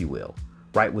venture, if you will,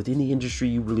 right? Within the industry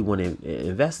you really want to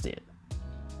invest in.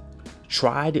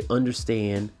 Try to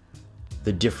understand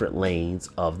the different lanes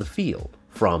of the field,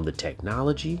 from the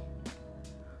technology,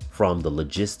 from the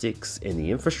logistics and the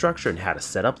infrastructure, and how to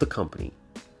set up the company.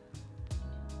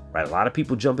 Right? A lot of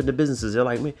people jump into businesses. They're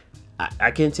like, man, I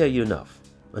can't tell you enough.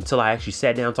 Until I actually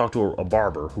sat down and talked to a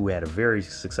barber who had a very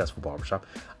successful barbershop.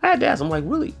 I had to ask, I'm like,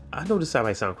 really? I know this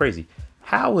might sound crazy.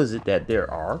 How is it that there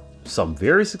are some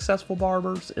very successful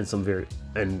barbers and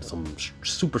some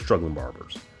super struggling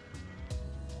barbers?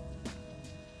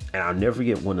 And I'll never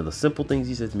forget, one of the simple things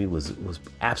he said to me was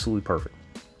absolutely perfect.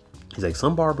 He's like,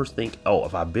 some barbers think, oh,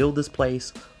 if I build this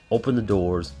place, open the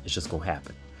doors, it's just going to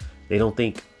happen. They don't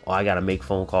think, oh, I got to make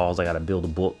phone calls. I got to build a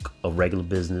book of regular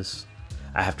business.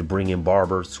 I have to bring in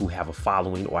barbers who have a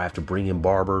following, or I have to bring in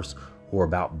barbers who are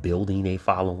about building a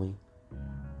following.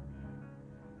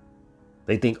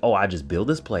 They think, oh, I just build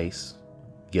this place,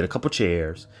 get a couple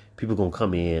chairs, people going to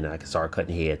come in, and I can start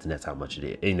cutting heads, and that's how much it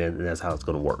is. And that's how it's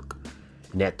going to work.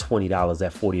 And that $20,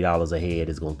 that $40 a head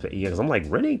is going to pay. Yeah, because I'm like,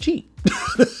 rent ain't cheap.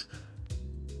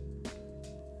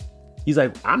 He's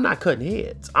like, I'm not cutting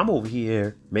heads. I'm over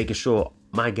here making sure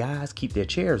my guys keep their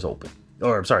chairs open.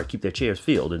 Or I'm sorry, keep their chairs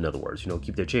filled, in other words.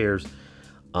 Keep their chairs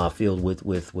filled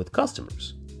with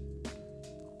customers.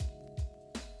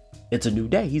 It's a new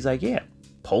day. He's like, yeah,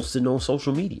 posting on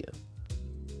social media,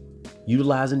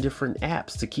 utilizing different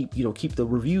apps to keep the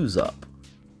reviews up.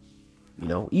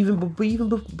 Even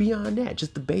beyond that,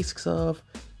 just the basics of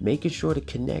making sure to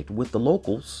connect with the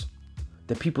locals,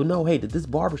 that people know, hey, that this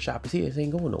barbershop is here. This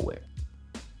ain't going nowhere.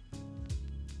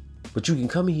 But you can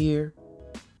come here,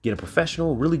 get a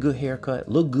professional, really good haircut,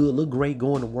 look good, look great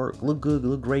going to work, look good,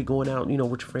 look great going out,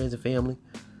 with your friends and family.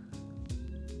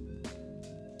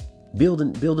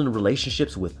 Building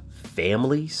relationships with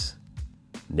families,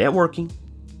 networking,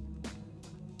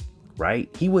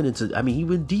 right? He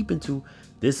went deep into,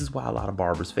 this is why a lot of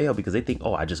barbers fail, because they think,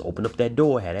 oh, I just opened up that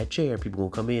door, had that chair, people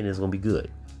gonna come in and it's gonna be good.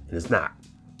 And it's not.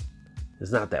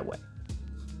 It's not that way.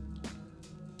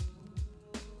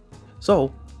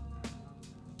 So,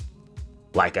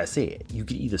 like I said, you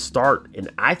can either start, and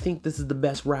I think this is the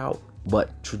best route,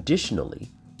 but traditionally,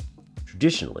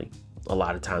 a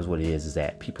lot of times what it is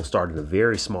that people start at a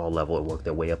very small level and work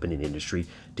their way up in an industry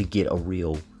to get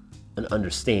an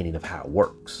understanding of how it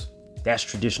works. That's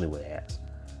traditionally what it has.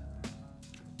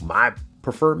 My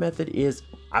preferred method is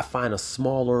I find a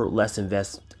smaller, less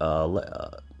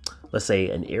let's say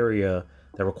an area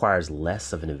that requires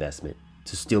less of an investment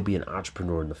to still be an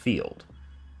entrepreneur in the field.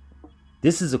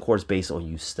 This is, of course, based on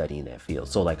you studying that field.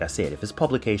 So like I said, if it's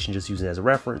publication, just using it as a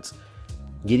reference,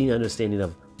 getting an understanding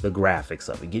of the graphics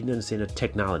of it, getting an understanding of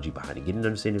technology behind it, getting an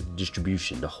understanding of the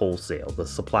distribution, the wholesale, the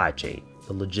supply chain,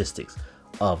 the logistics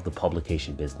of the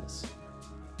publication business,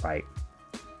 right?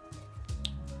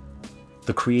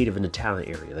 The creative and the talent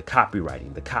area, the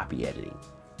copywriting, the copy editing,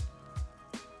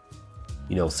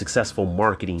 successful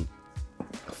marketing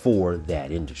for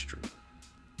that industry.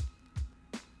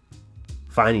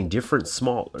 Finding different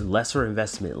small, lesser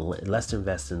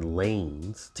investing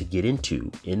lanes to get into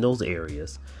in those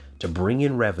areas to bring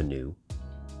in revenue,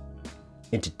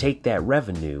 and to take that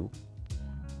revenue,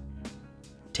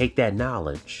 take that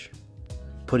knowledge,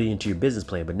 put it into your business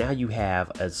plan. But now you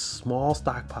have a small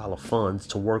stockpile of funds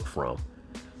to work from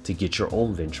to get your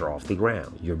own venture off the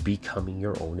ground. You're becoming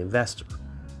your own investor.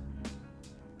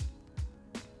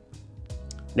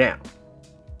 Now,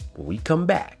 when we come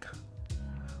back,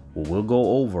 what we'll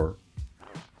go over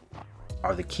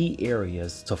are the key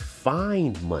areas to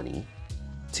find money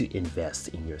to invest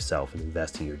in yourself and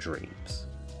invest in your dreams.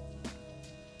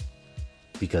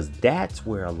 Because that's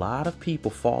where a lot of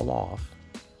people fall off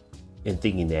in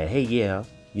thinking that, hey, yeah,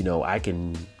 I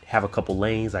can have a couple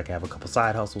lanes, I can have a couple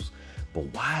side hustles, but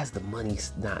why is the money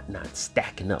not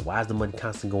stacking up? Why is the money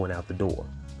constantly going out the door?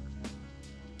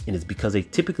 And it's because they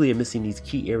typically are missing these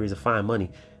key areas to find money.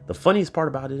 The funniest part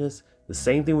about it is the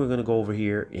same thing we're going to go over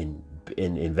here in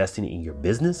investing in your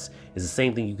business is the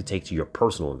same thing you could take to your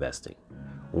personal investing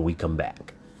when we come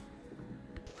back.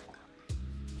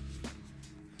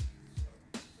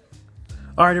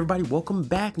 All right, everybody, welcome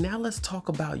back. Now let's talk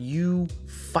about you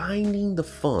finding the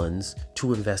funds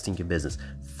to invest in your business,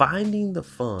 finding the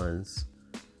funds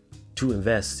to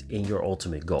invest in your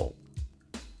ultimate goal.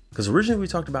 Because originally we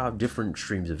talked about different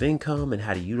streams of income and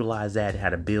how to utilize that, how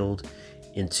to build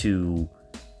into,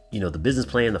 the business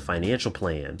plan, the financial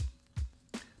plan.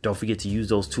 Don't forget to use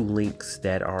those 2 links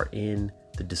that are in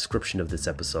the description of this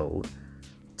episode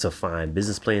to find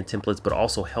business plan templates, but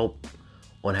also help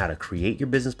on how to create your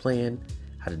business plan,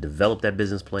 how to develop that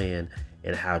business plan,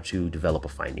 and how to develop a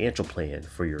financial plan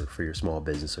for your small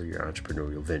business or your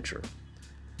entrepreneurial venture.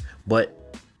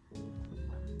 But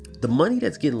the money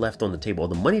that's getting left on the table,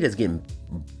 the money that's getting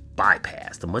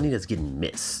bypassed, the money that's getting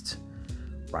missed,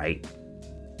 right?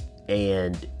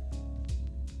 And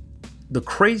the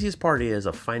craziest part is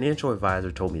a financial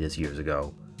advisor told me this years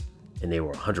ago, and they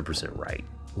were 100% right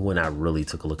when I really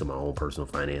took a look at my own personal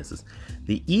finances.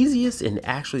 The easiest and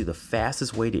actually the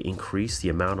fastest way to increase the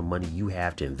amount of money you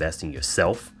have to invest in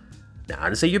yourself, now I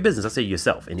didn't say your business, I say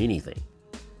yourself in anything,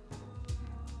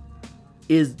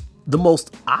 is the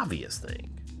most obvious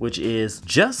thing, which is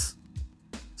just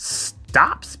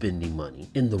stop spending money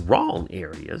in the wrong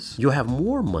areas. You'll have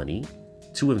more money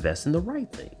to invest in the right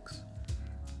things.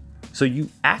 So you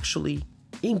actually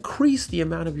increase the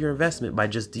amount of your investment by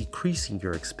just decreasing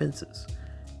your expenses.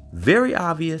 Very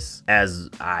obvious, as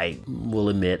I will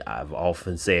admit, I've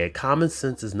often said, common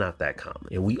sense is not that common.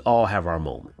 And we all have our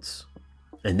moments.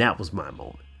 And that was my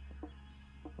moment.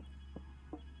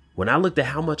 When I looked at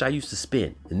how much I used to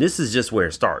spend, and this is just where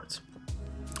it starts.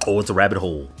 Oh, it's a rabbit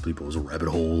hole. People, it's a rabbit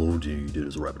hole. Oh, dude,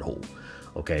 it's a rabbit hole.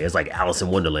 Okay, it's like Alice in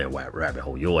Wonderland rabbit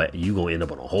hole. You gonna end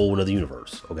up on a whole another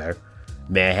universe. Okay,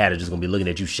 Mad Hatter just gonna be looking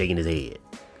at you shaking his head,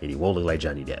 and he won't look like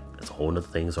Johnny Depp. That's a whole another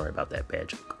thing. Sorry about that bad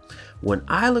joke. When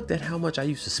I looked at how much I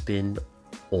used to spend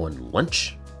on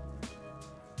lunch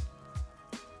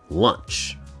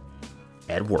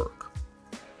at work.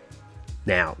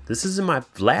 Now, this isn't my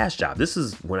last job. This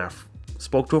is when I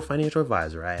spoke to a financial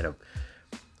advisor. I had a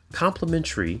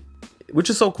complimentary,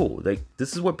 which is so cool. Like,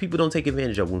 this is what people don't take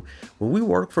advantage of. When we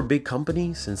work for big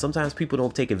companies, and sometimes people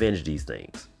don't take advantage of these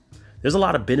things. There's a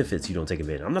lot of benefits you don't take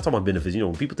advantage of. I'm not talking about benefits.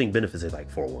 When people think benefits is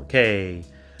like 401k,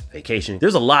 vacation.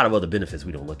 There's a lot of other benefits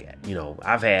we don't look at.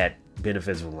 I've had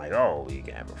benefits from like, oh, you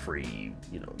can have a free,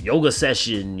 yoga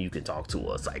session. You can talk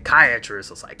to a psychiatrist,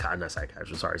 not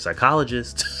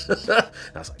psychologist,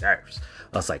 not psychiatrist,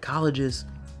 a psychologist.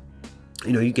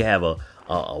 You can have a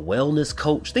wellness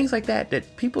coach, things like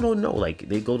that people don't know. Like,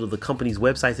 they go to the company's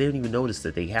websites, they don't even notice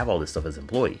that they have all this stuff as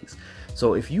employees.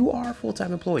 So if you are a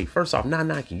full-time employee, first off, not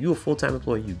knocking, you a full-time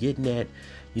employee, you getting that,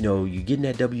 you getting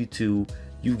that W-2,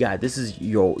 this is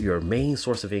your main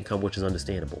source of income, which is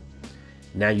understandable.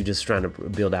 Now you're just trying to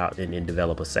build out and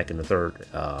develop a second or third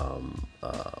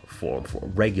form, for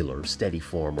regular, steady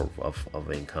form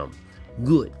of income.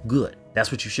 Good.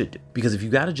 That's what you should do. Because if you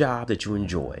got a job that you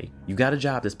enjoy, you got a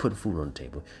job that's putting food on the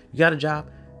table, you got a job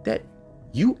that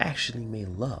you actually may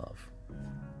love.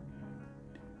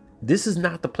 This is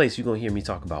not the place you're going to hear me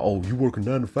talk about, oh, you work a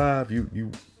 9 to 5,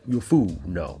 you're a fool.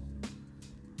 No.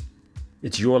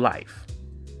 It's your life.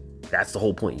 That's the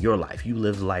whole point. Your life. You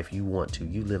live the life you want to.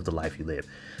 You live the life you live.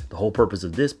 The whole purpose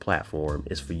of this platform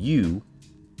is for you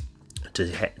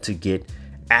to get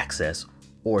access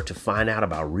or to find out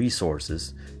about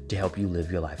resources to help you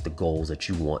live your life, the goals that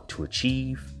you want to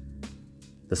achieve.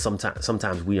 That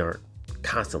sometimes we aren't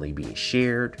constantly being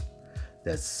shared.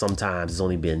 That sometimes it's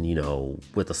only been,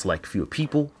 with a select few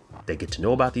people that get to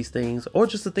know about these things, or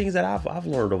just the things that I've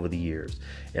learned over the years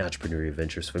in entrepreneurial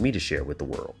ventures for me to share with the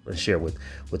world and share with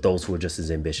those who are just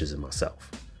as ambitious as myself.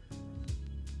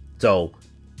 So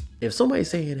if somebody's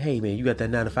saying, hey man, you got that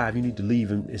 9 to 5, you need to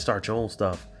leave and start your own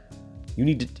stuff, you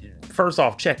need to first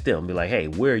off check them, be like, hey,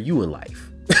 where are you in life?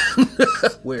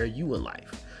 Where are you in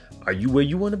life? Are you where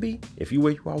you want to be? If you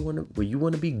where you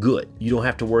want to be, good. You don't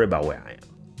have to worry about where I am,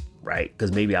 right?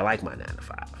 Because maybe I like my 9 to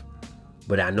 5,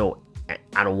 but I know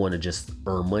I don't want to just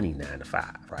earn money 9 to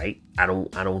 5, right? I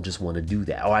don't just want to do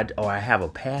that. Or I have a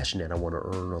passion that I want to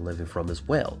earn a living from as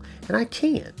well. And I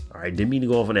can. All right. Didn't mean to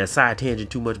go off on that side tangent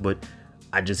too much, but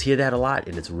I just hear that a lot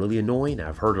and it's really annoying.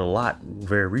 I've heard it a lot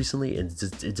very recently and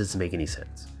it doesn't make any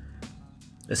sense.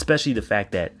 Especially the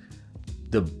fact that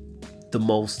the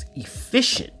most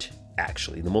efficient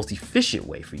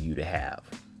way for you to have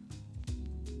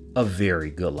a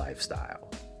very good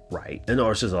lifestyle, right? And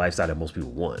or it's just a lifestyle that most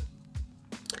people want,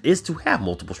 is to have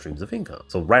multiple streams of income.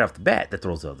 So right off the bat, that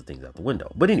throws the other things out the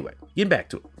window. But anyway, getting back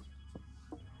to it.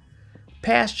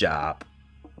 Past job,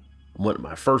 one of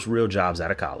my first real jobs out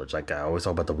of college. Like I always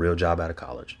talk about the real job out of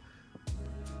college.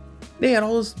 They had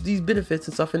all these benefits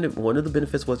and stuff. And one of the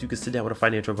benefits was you could sit down with a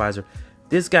financial advisor.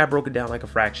 This guy broke it down like a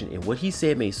fraction. And what he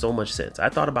said made so much sense. I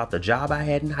thought about the job I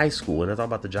had in high school. And I thought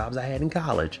about the jobs I had in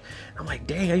college. And I'm like,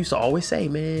 dang, I used to always say,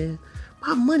 man,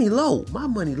 my money low, my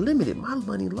money limited, my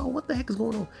money low. What the heck is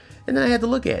going on? And then I had to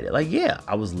look at it. Like, yeah,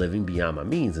 I was living beyond my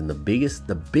means. And the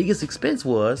biggest expense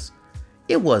was,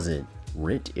 it wasn't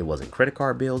rent. It wasn't credit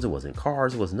card bills. It wasn't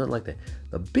cars. It wasn't nothing like that.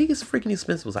 The biggest freaking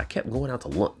expense was I kept going out to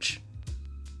lunch.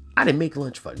 I didn't make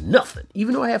lunch for nothing.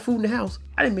 Even though I had food in the house,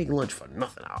 I didn't make lunch for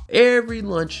nothing. Every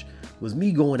lunch was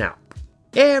me going out.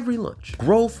 Every lunch.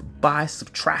 Growth by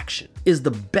subtraction is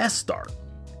the best start.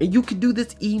 And you can do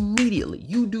this immediately.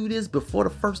 You do this before the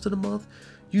 1st of the month.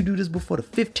 You do this before the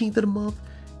 15th of the month.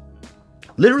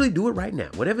 Literally do it right now.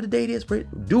 Whatever the date is,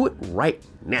 do it right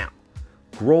now.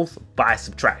 Growth by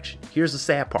subtraction. Here's the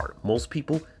sad part. Most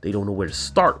people, they don't know where to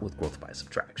start with growth by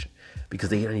subtraction because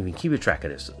they don't even keep a track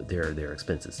of their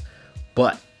expenses.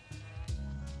 But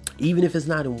even if it's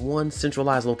not in one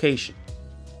centralized location,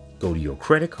 go to your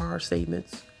credit card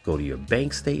statements, go to your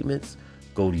bank statements,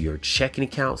 go to your checking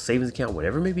account, savings account,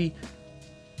 whatever it may be,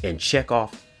 and check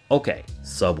off, okay,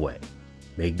 Subway,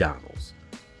 McDonald's,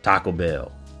 Taco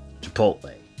Bell,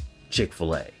 Chipotle,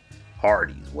 Chick-fil-A,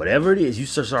 Hardee's, whatever it is. You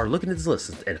start looking at this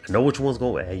list and I know which one's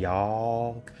going. Hey,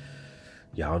 y'all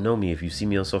know me. If you see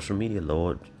me on social media,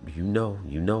 Lord, you know,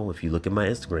 if you look at my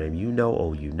Instagram, you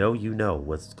know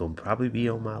what's going to probably be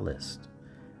on my list.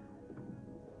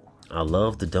 I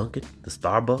love the Dunkin', the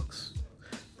Starbucks,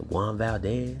 the Juan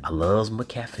Valdez. I loves my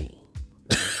caffeine.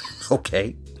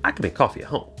 Okay. I can make coffee at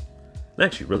home. I'm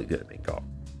actually really good at making coffee.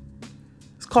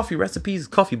 It's coffee recipes, it's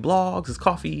coffee blogs, it's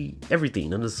coffee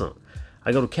everything under the sun.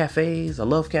 I go to cafes. I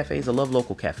love cafes. I love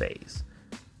local cafes.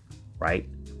 Right?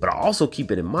 But I also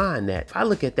keep it in mind that if I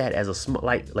look at that as a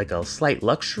slight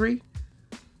luxury,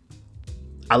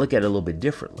 I look at it a little bit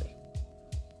differently.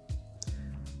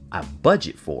 I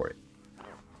budget for it.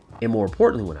 And more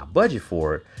importantly, when I budget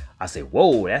for it, I say,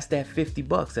 whoa, that's that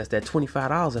 $50, that's that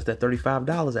 $25, that's that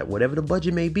 $35, that whatever the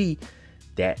budget may be,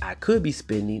 that I could be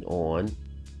spending on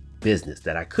business,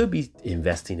 that I could be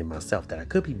investing in myself, that I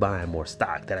could be buying more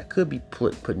stock, that I could be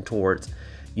putting towards,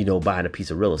 buying a piece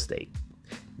of real estate.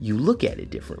 You look at it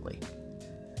differently.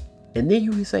 And then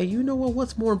you say, you know what,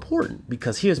 what's more important?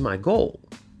 Because here's my goal.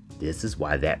 This is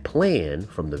why that plan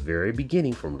from the very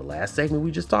beginning, from the last segment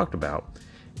we just talked about,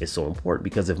 is so important.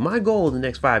 Because if my goal in the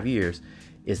next 5 years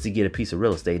is to get a piece of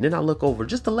real estate, and then I look over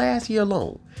just the last year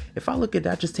alone, if I look at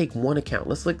that, just take one account.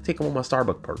 Let's take one of my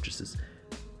Starbucks purchases.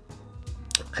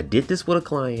 I did this with a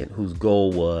client whose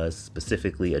goal was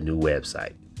specifically a new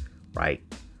website, right?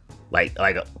 Like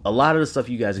a lot of the stuff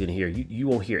you guys are going to hear, you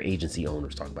won't hear agency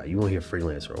owners talk about it. You won't hear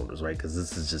freelancer owners, right? Because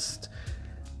this is just,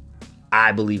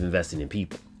 I believe investing in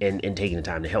people and taking the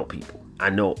time to help people.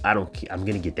 I'm going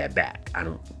to get that back.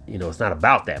 It's not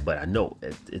about that, but I know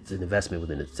it's an investment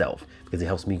within itself because it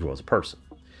helps me grow as a person.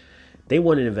 They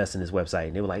wanted to invest in this website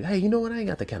and they were like, hey, you know what? I ain't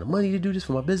got the kind of money to do this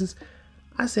for my business.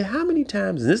 I said, how many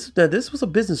times, and this was a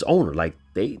business owner, like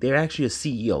they're actually a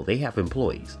CEO. They have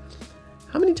employees.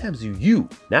 How many times do you,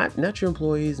 not your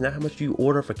employees, not how much you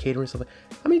order for catering stuff,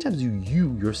 how many times do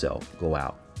you yourself go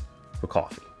out for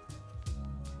coffee?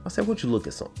 I said, why don't you look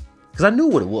at something? Because I knew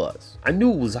what it was. I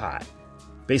knew it was high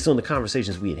based on the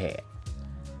conversations we had.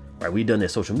 Right? We'd done that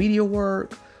social media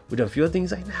work. We'd done a few other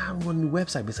things like, I want a new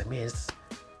website. But it's like, man,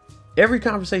 every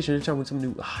conversation, every time with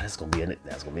something new, that's going to be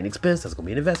an expense. That's going to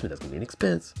be an investment. That's going to be an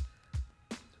expense.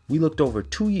 We looked over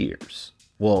 2 years.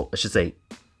 Well, I should say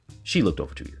she looked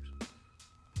over 2 years.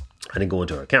 I didn't go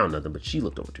into her account or nothing, but she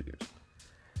looked over 2 years.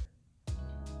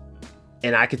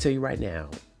 And I can tell you right now,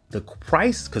 the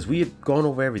price, because we had gone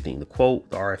over everything, the quote,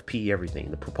 the RFP,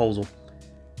 everything, the proposal,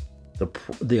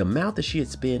 the amount that she had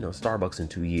spent on Starbucks in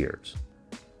 2 years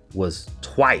was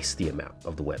twice the amount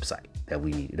of the website that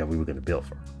we were going to build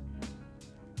for her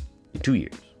in 2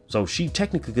 years. So she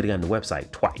technically could have gotten the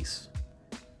website twice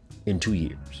in 2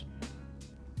 years.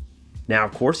 Now,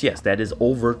 of course, yes, that is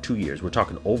over 2 years. We're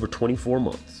talking over 24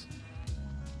 months.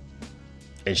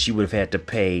 And she would have had to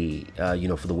pay,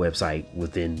 for the website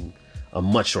within a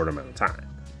much shorter amount of time.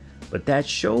 But that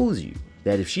shows you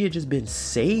that if she had just been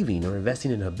saving or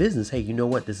investing in her business, hey, you know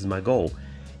what? This is my goal.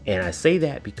 And I say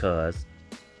that because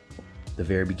the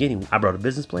very beginning, I brought her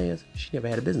business plans. She never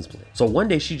had a business plan. So one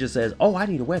day she just says, oh, I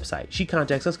need a website. She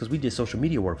contacts us because we did social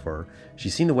media work for her.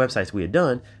 She's seen the websites we had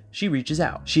done. She reaches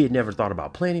out. She had never thought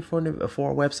about planning for a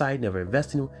website, never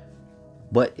investing.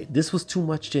 But this was too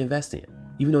much to invest in.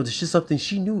 Even though it's just something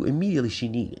she knew immediately she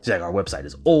needed. She's like, our website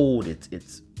is old.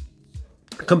 It's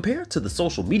compared to the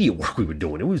social media work we were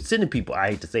doing. And we were sending people,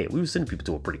 I hate to say it, we were sending people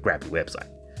to a pretty crappy website.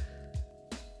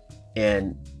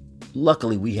 And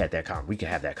luckily we could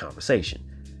have that conversation.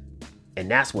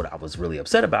 And that's what I was really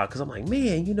upset about. Because I'm like,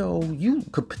 man, you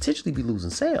could potentially be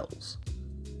losing sales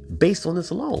based on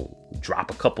this alone. Drop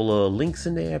a couple of links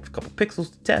in there, a couple of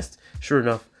pixels to test. Sure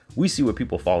enough, we see where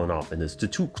people are falling off. And there's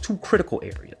two critical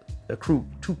areas.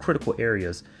 Two critical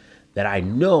areas that I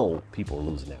know people are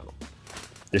losing out on.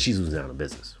 That she's losing out on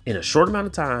business. In a short amount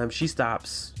of time, she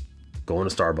stops going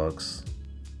to Starbucks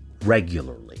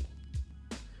regularly.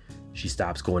 She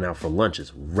stops going out for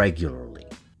lunches regularly.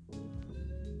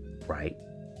 Right?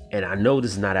 And I know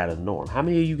this is not out of the norm. How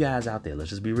many of you guys out there,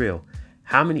 let's just be real.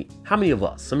 How many of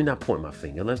us, let me not point my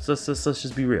finger. Let's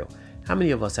just be real. How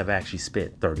many of us have actually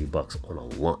spent $30 on a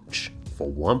lunch for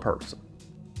one person?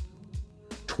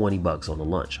 $20 on a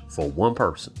lunch for one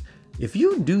person. If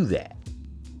you do that,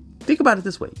 think about it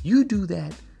this way. You do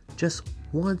that just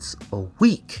once a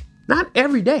week. Not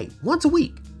every day, once a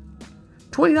week.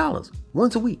 $20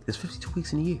 once a week. There's 52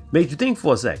 weeks in a year. Made you think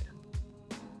for a second.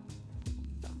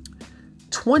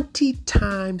 20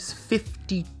 times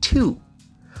 52.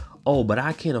 Oh, but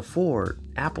I can't afford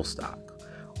Apple stock.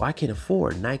 Or I can't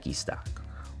afford Nike stock.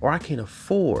 Or I can't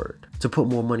afford to put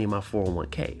more money in my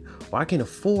 401k. Or I can't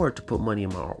afford to put money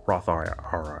in my Roth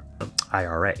IRA.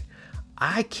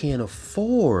 I can't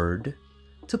afford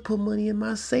to put money in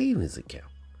my savings account.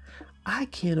 I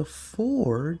can't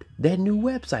afford that new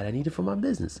website I needed for my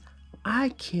business. I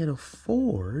can't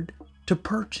afford to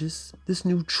purchase this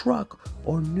new truck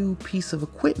or new piece of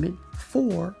equipment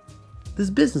for this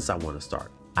business I want to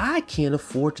start. I can't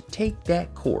afford to take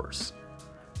that course,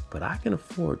 but I can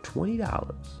afford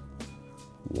 $20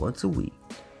 once a week,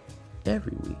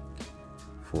 every week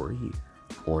for a year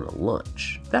on a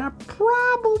lunch that I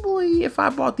probably, if I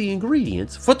bought the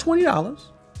ingredients for $20,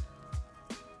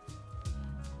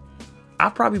 I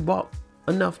probably bought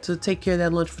enough to take care of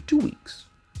that lunch for 2 weeks.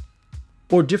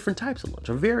 Or different types of lunch,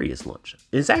 or various lunch.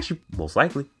 It's actually most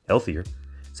likely healthier.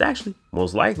 It's actually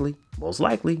most likely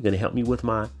going to help me with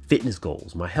my fitness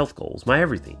goals, my health goals, my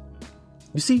everything.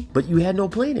 You see, but you had no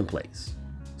plan in place.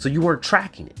 So you weren't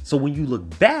tracking it. So when you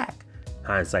look back,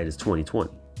 hindsight is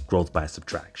 20/20, growth by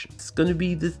subtraction. It's going to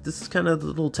be this is kind of the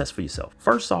little test for yourself.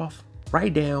 First off,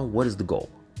 write down what is the goal.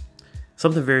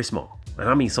 Something very small. And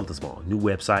I mean something small. New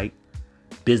website,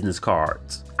 business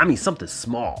cards. I mean something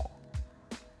small.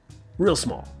 Real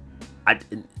small. I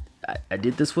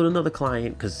did this with another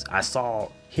client because I saw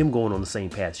him going on the same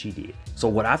path she did. So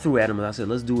what I threw at him, and I said,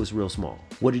 let's do this real small.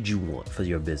 What did you want for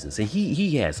your business? And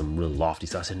he had some real lofty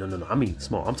stuff. I said, no. I mean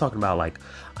small. I'm talking about like,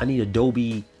 I need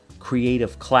Adobe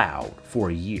Creative Cloud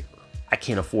for a year. I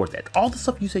can't afford that. All the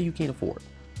stuff you say you can't afford.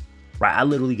 Right? I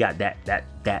literally got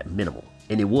that minimal.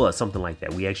 And it was something like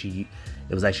that. It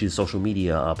was actually the social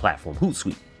media platform,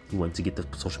 Hootsuite. He wanted to get the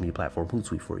social media platform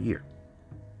Hootsuite for a year.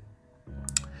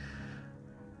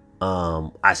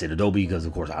 I said Adobe because,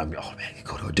 of course,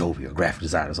 go to Adobe or graphic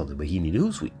design or something, but he needed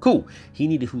Hootsuite. Cool. He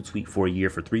needed Hootsuite for a year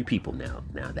for 3 people. Now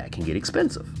that can get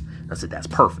expensive. I said, that's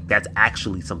perfect. That's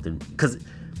actually something, because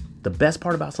the best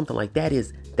part about something like that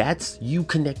is that's you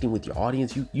connecting with your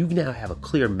audience. You now have a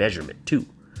clear measurement too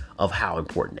of how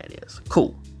important that is.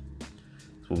 Cool.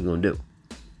 That's what we're going to do.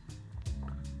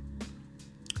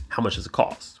 How much does it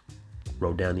cost?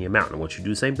 Wrote down the amount. I want you to do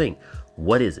the same thing.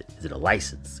 What is it? Is it a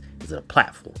license? Is it a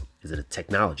platform? Is it a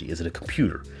technology? Is it a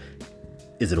computer?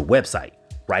 Is it a website?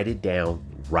 Write it down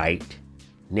right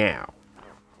now.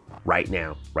 Right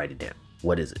now, write it down.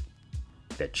 What is it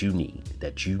that you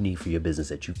need for your business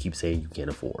that you keep saying you can't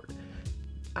afford?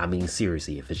 I mean,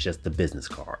 seriously, if it's just the business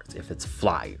cards, if it's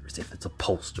flyers, if it's a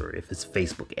poster, if it's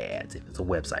Facebook ads, if it's a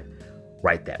website,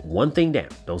 write that one thing down.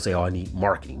 Don't say, oh, I need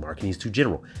marketing. Marketing is too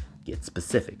general. Get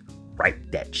specific.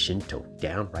 Write that Shinto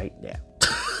down right now.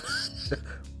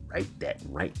 Write that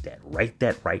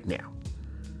right now.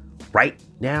 Right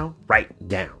now, write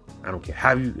down. I don't care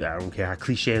how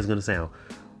cliche it's gonna sound.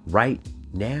 Right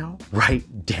now,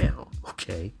 write down.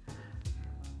 Okay.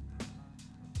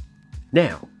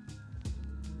 Now,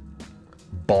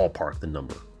 ballpark the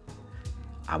number.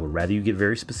 I would rather you get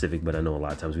very specific, but I know a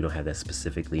lot of times we don't have that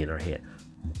specifically in our head.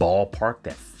 Ballpark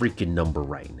that freaking number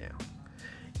right now.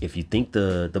 If you think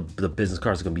the business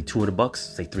cards are gonna be $200,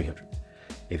 say $300.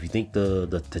 If you think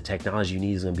the technology you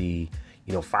need is gonna be,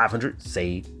 $500,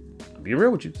 say, I'll be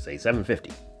real with you, say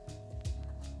 $750.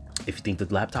 If you think the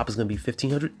laptop is gonna be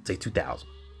 $1,500, say $2,000.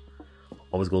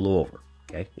 Always go a little over,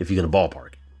 okay? If you're gonna ballpark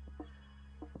it.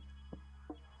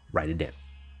 Write it down.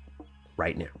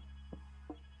 Right now.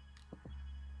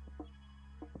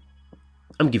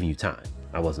 I'm giving you time.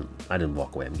 I didn't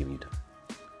walk away, I'm giving you time.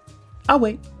 I'll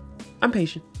wait. I'm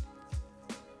patient.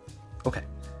 Okay.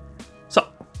 So,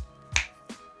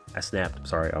 I snapped. I'm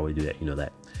sorry, I always do that. You know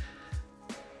that.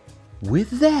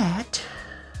 With that,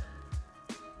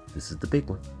 this is the big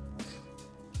one.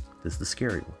 This is the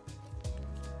scary one.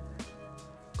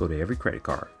 Go to every credit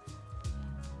card.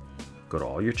 Go to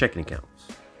all your checking accounts,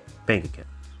 bank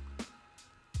accounts.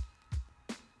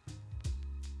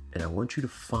 And I want you to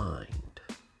find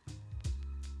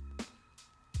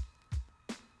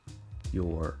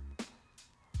your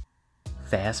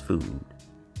fast food,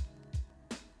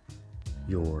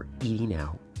 your eating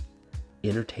out,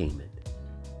 entertainment,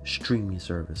 streaming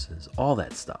services, all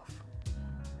that stuff.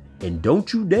 And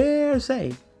don't you dare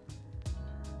say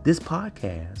this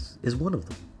podcast is one of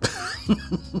them.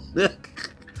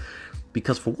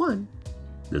 Because for one,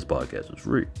 this podcast is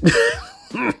free.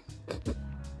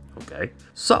 Okay.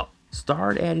 So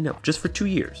start adding up just for 2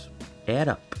 years. Add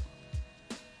up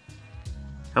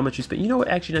how much you spend. You know what?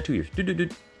 Actually, not 2 years.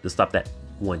 Let's stop that.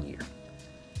 1 year.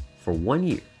 For 1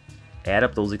 year, add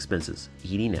up those expenses.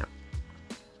 Eating out.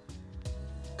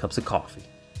 Cups of coffee.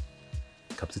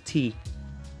 Cups of tea.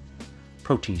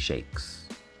 Protein shakes.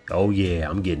 Oh yeah,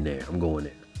 I'm getting there. I'm going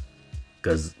there.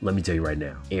 Because let me tell you right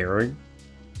now, Aaron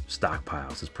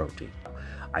stockpiles his protein.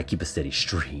 I keep a steady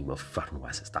stream of, I don't know why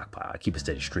I said stockpile. I keep a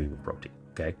steady stream of protein,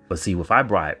 okay? But see, if I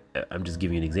buy, I'm just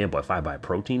giving you an example. If I buy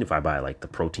protein, if I buy like the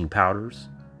protein powders,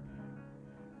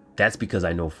 that's because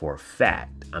I know for a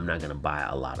fact I'm not going to buy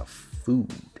a lot of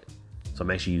food. So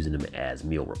I'm actually using them as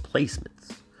meal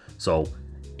replacements. So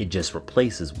it just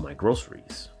replaces my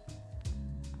groceries.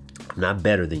 I'm not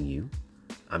better than you.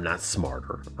 I'm not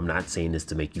smarter. I'm not saying this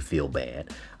to make you feel bad.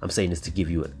 I'm saying this to give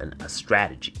you a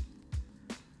strategy.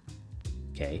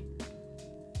 Okay.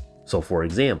 So for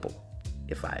example,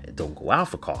 if I don't go out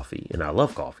for coffee, and I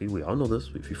love coffee, we all know this.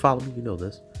 If you follow me, you know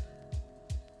this.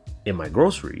 In my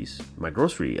grocery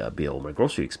bill, my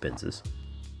grocery expenses,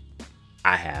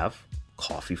 I have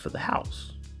coffee for the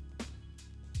house.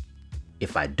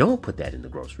 If I don't put that in the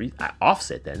groceries, I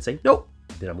offset that and say, nope,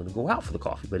 then I'm going to go out for the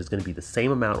coffee, but it's going to be the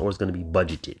same amount or it's going to be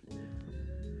budgeted.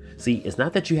 See, it's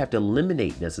not that you have to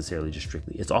eliminate necessarily just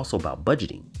strictly. It's also about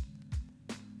budgeting.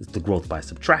 It's the growth by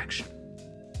subtraction,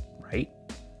 right?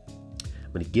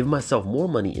 I'm going to give myself more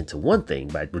money into one thing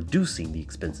by reducing the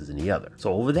expenses in the other.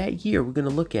 So over that year, we're going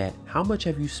to look at how much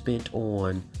have you spent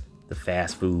on the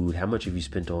fast food? How much have you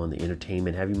spent on the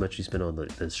entertainment? How much you spent on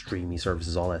the streaming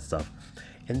services, all that stuff?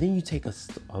 And then you take a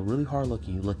really hard look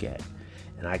and you look at it.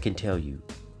 And I can tell you,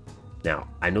 now,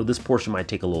 I know this portion might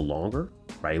take a little longer,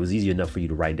 right? It was easy enough for you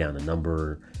to write down a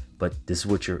number, but this is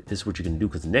what you're going to do,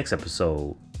 because the next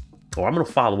episode, or I'm going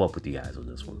to follow up with you guys on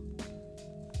this one.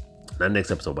 Not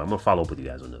next episode, but I'm going to follow up with you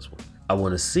guys on this one. I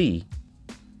want to see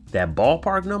that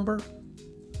ballpark number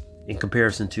in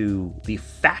comparison to the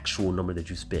factual number that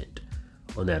you spent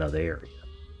on that other area.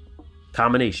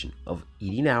 Combination of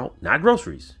eating out, not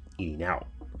groceries, eating out,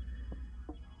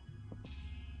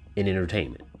 and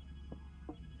entertainment.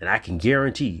 And I can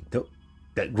guarantee that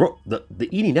the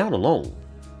eating out alone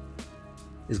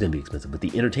is going to be expensive, but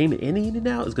the entertainment and the eating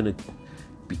out is going to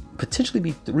potentially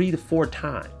be 3 to 4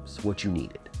 times what you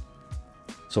needed.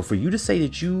 So for you to say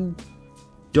that you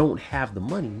don't have the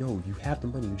money, no, you have the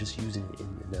money, you're just using it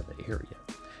in another area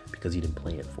because you didn't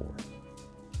plan for it.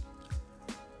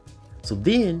 So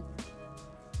then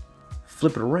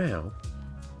flip it around.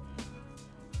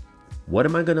 What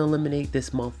am I going to eliminate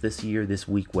this month, this year, this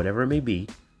week, whatever it may be,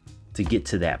 to get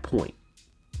to that point?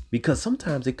 Because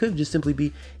sometimes it could just simply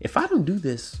be, if I don't do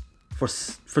this for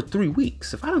 3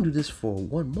 weeks, if I don't do this for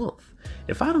 1 month,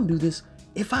 if I don't do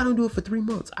it for 3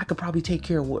 months, I could probably take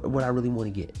care of what I really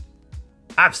want to get.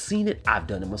 I've seen it. I've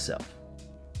done it myself.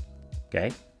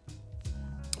 Okay.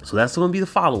 So that's going to be the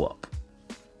follow-up.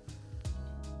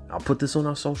 I'll put this on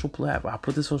our social platform. I'll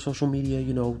put this on social media,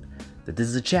 that this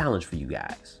is a challenge for you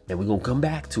guys. And we're going to come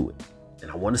back to it. And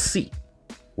I want to see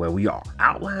where we are.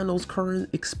 Outline those current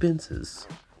expenses.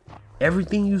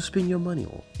 Everything you spend your money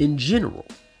on in general.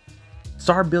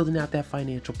 Start building out that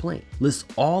financial plan.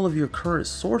 List all of your current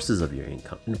sources of your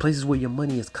income and the places where your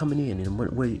money is coming in.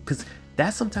 Because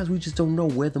that's sometimes we just don't know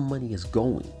where the money is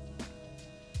going.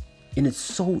 And it's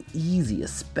so easy,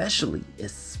 especially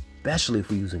if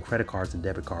we're using credit cards and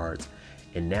debit cards.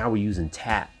 And now we're using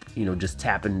just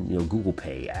tapping, Google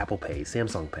Pay, Apple Pay,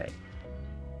 Samsung Pay.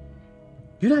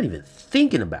 You're not even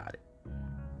thinking about it,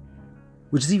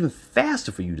 which is even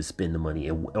faster for you to spend the money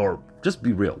or just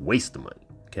be real, waste the money.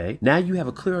 Okay. Now you have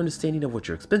a clear understanding of what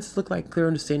your expenses look like, clear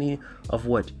understanding of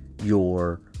what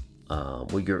your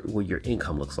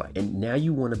income looks like. And now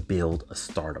you want to build a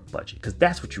startup budget, because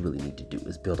that's what you really need to do,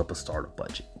 is build up a startup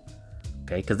budget.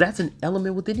 Okay. Because that's an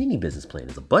element within any business plan,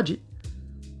 is a budget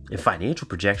and financial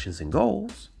projections and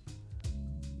goals.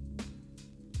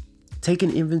 Take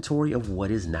an inventory of what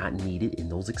is not needed in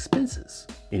those expenses.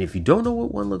 And if you don't know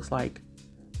what one looks like,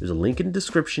 there's a link in the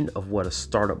description of what a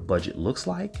startup budget looks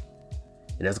like.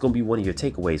 And that's going to be one of your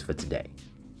takeaways for today,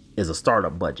 is a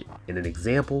startup budget and an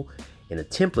example and a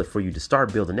template for you to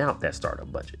start building out that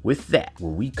startup budget. With that,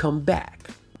 when we come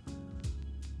back,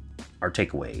 our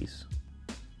takeaways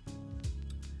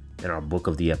and our book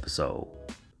of the episode,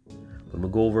 I'm going to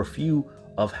go over a few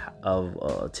of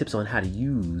tips on how to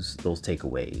use those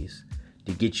takeaways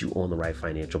to get you on the right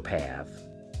financial path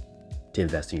to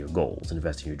invest in your goals,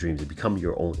 invest in your dreams, and become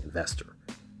your own investor.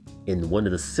 And one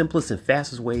of the simplest and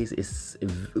fastest ways is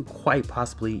quite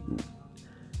possibly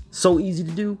so easy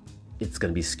to do, it's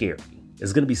going to be scary.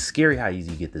 It's going to be scary how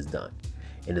easy you get this done.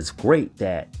 And it's great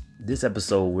that this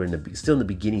episode, we're still in the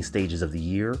beginning stages of the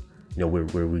year. We're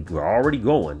already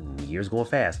going. The year's going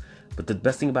fast. But the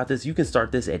best thing about this, you can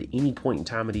start this at any point in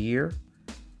time of the year.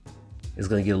 It's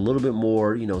going to get a little bit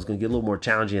more, it's going to get a little more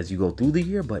challenging as you go through the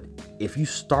year. But if you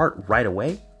start right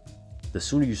away, the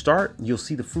sooner you start, you'll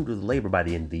see the fruit of the labor by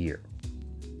the end of the year.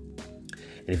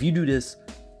 And if you do this,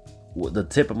 the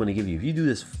tip I'm going to give you, if you do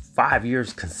this 5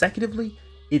 years consecutively,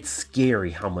 it's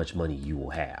scary how much money you will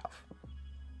have.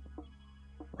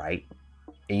 Right?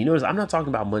 And you notice I'm not talking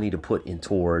about money to put in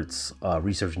towards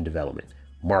research and development,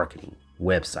 marketing,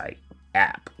 website,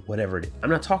 app, whatever it is. I'm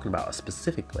not talking about a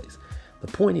specific place. The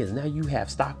point is now you have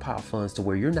stockpile funds to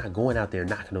where you're not going out there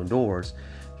knocking on doors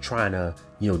trying to,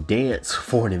 dance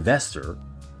for an investor.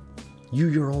 You're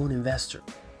your own investor.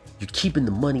 You're keeping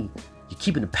the money, you're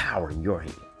keeping the power in your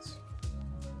hands.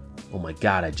 Oh my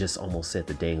God, I just almost said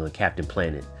the dangling Captain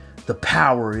Planet. The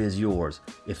power is yours.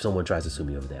 If someone tries to sue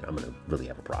me over that, I'm going to really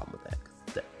have a problem with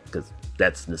that. Because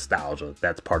that's nostalgia.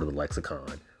 That's part of the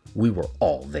lexicon. We were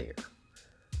all there.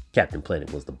 Captain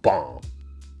Planet was the bomb.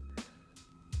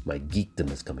 My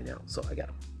geekdom is coming out, so I got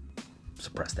to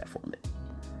suppress that for a minute.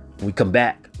 When we come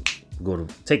back, we'll go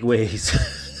to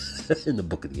takeaways in the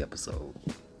book of the episode.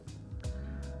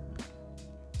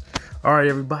 All right,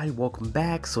 everybody, welcome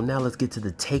back. So now let's get to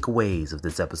the takeaways of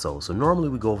this episode. So normally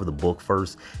we go over the book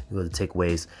first, we go to the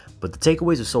takeaways, but the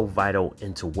takeaways are so vital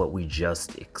into what we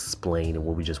just explained and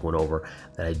what we just went over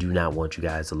that I do not want you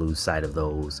guys to lose sight of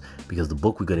those, because the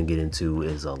book we're going to get into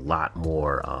is a lot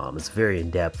more, it's very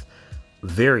in-depth,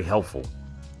 very helpful.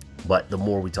 But the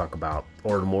more we talk about,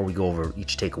 or the more we go over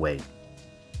each takeaway,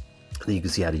 then you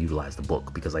can see how to utilize the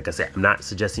book. Because like I said, I'm not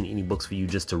suggesting any books for you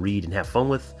just to read and have fun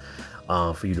with.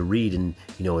 For you to read, and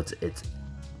it's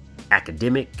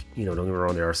academic. Don't get me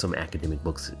wrong, there are some academic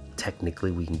books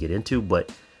technically we can get into,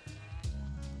 but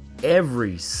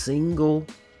every single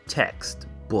text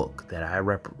book that I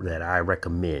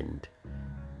recommend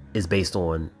is based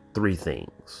on three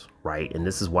things, right? And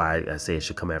this is why I say it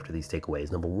should come after these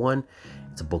takeaways. Number one,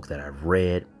 it's a book that I've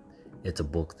read. It's a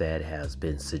book that has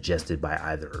been suggested by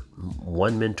either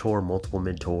one mentor, multiple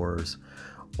mentors,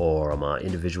 or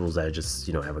individuals that I just,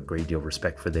 have a great deal of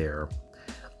respect for their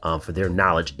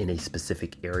knowledge in a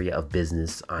specific area of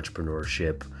business,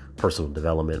 entrepreneurship, personal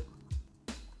development.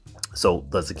 So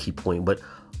that's a key point. But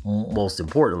most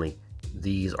importantly,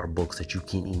 these are books that you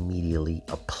can immediately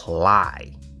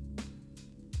apply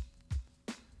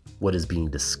what is being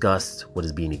discussed, what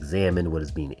is being examined, what is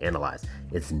being analyzed.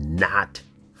 It's not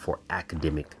for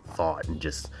academic thought and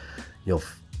just,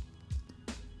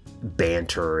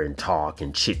 banter and talk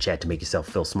and chit chat to make yourself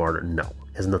feel smarter. No,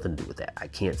 it has nothing to do with that. I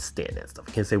can't stand that stuff.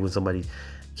 I can't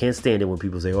stand it when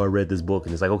people say, oh, I read this book,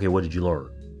 and it's like, okay, what did you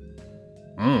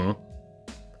learn?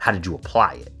 How did you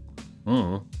apply it?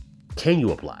 Can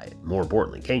you apply it? More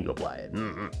importantly, can you apply it?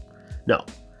 No,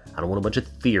 I don't want a bunch of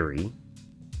theory.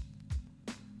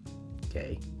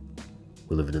 Okay.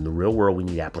 We're living in the real world. We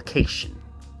need application.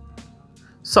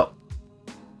 So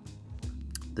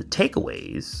the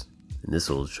takeaways, and this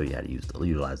will show you how to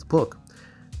utilize the book.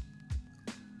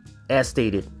 As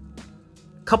stated,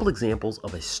 a couple examples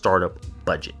of a startup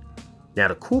budget. Now,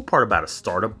 the cool part about a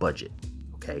startup budget,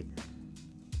 okay,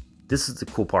 this is the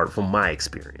cool part from my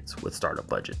experience with startup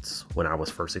budgets when I was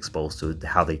first exposed to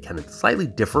how they kind of slightly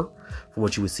differ from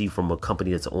what you would see from a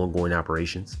company that's ongoing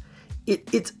operations.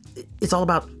 It's all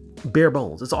about bare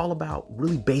bones. It's all about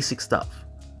really basic stuff.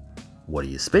 What are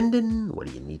you spending? What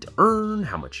do you need to earn?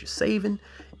 How much you're saving?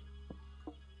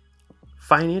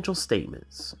 Financial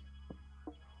statements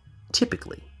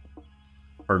typically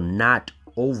are not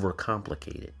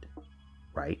overcomplicated,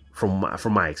 right? From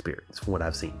my experience, from what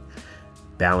I've seen.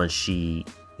 Balance sheet,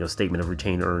 statement of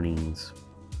retained earnings,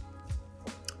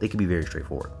 they can be very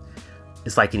straightforward.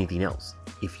 It's like anything else.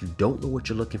 If you don't know what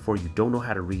you're looking for, you don't know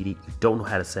how to read it, you don't know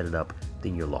how to set it up,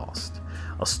 then you're lost.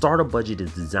 A startup budget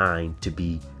is designed to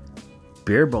be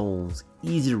bare bones,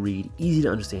 easy to read, easy to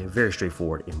understand, very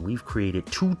straightforward. And we've created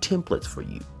 2 templates for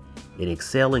you. In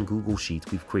Excel and Google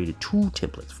Sheets, we've created 2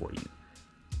 templates for you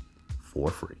for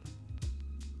free.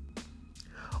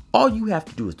 All you have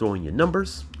to do is throw in your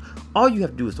numbers. All you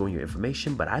have to do is throw in your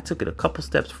information. But I took it a couple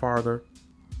steps farther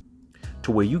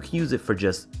to where you can use it for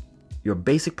just your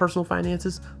basic personal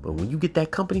finances. But when you get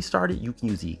that company started, you can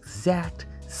use the exact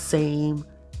same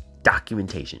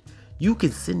documentation. You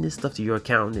can send this stuff to your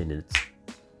accountant, and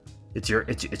it's your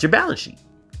balance sheet.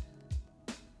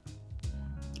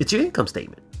 It's your income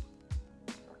statement.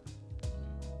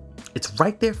 It's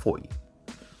right there for you.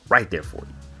 Right there for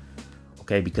you.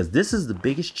 Okay, because this is the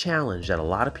biggest challenge that a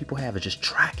lot of people have, is just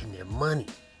tracking their money.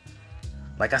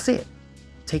 Like I said,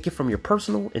 take it from your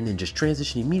personal and then just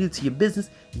transition immediately to your business,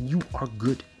 and you are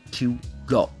good to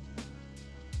go.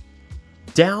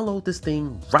 Download this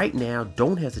thing right now.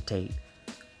 Don't hesitate.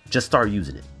 Just start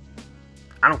using it.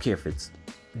 I don't care if it's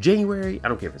January. I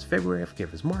don't care if it's February. I don't care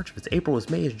if it's March, if it's April, it's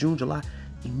May, it's June, July.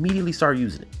 Immediately start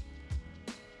using it.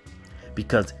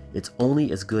 Because it's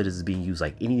only as good as it's being used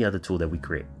like any other tool that we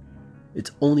create.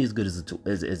 It's only as good as the tool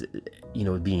as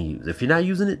being used. If you're not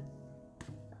using it,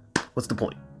 what's the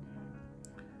point?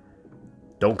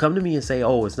 Don't come to me and say,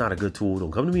 oh, it's not a good tool.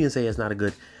 Don't come to me and say it's not a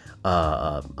good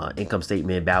income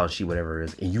statement, balance sheet, whatever it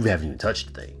is, and you haven't even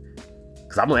touched the thing.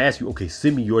 Because I'm going to ask you, okay,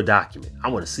 send me your document. I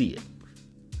want to see it.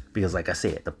 Because like I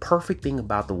said, the perfect thing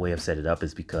about the way I've set it up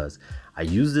is because I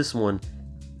use this one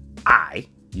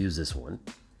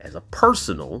as a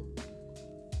personal,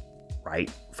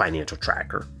 right, financial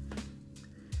tracker.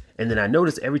 And then I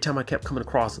noticed every time I kept coming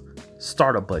across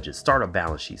start a budget, start a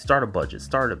balance sheet, start a budget,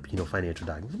 start a financial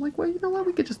document. I'm like, well, you know what?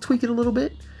 We could just tweak it a little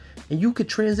bit, and you could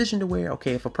transition to where,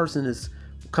 okay, if a person is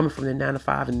coming from their 9 to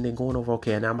 5 and then going over,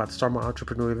 okay, now I'm about to start my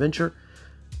entrepreneurial venture,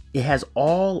 it has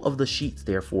all of the sheets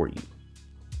there for you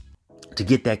to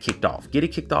get that kicked off. Get it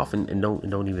kicked off, and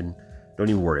don't even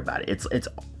worry about it. It's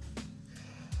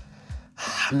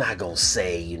I'm not gonna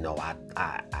say,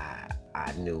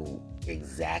 I knew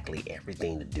exactly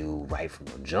everything to do right from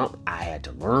the jump. I had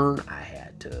to learn. I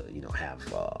had to, have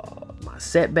my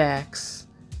setbacks.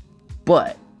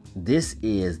 But this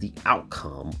is the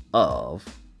outcome of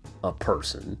a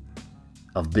person,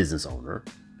 of business owner,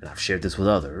 and I've shared this with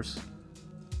others,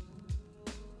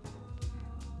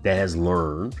 that has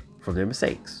learned from their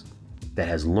mistakes, that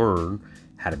has learned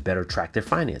how to better track their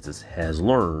finances, has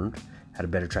learned how to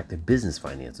better track their business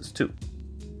finances too.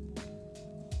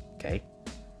 Okay?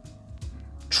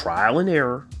 Trial and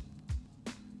error.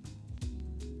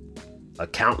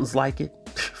 Accountants like it.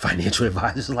 Financial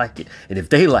advisors like it. And if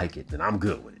they like it, then I'm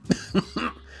good with it.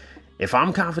 If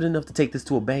I'm confident enough to take this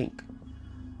to a bank,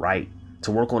 right,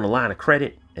 to work on a line of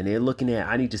credit, and they're looking at,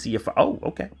 I need to see if,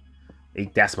 okay.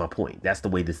 That's my point. That's the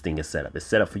way this thing is set up. It's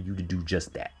set up for you to do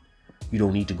just that. You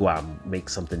don't need to go out and make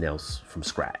something else from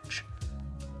scratch.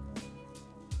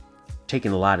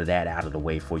 Taking a lot of that out of the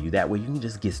way for you. That way you can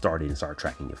just get started and start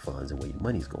tracking your funds and where your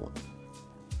money's going.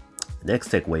 Next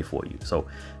takeaway for you. So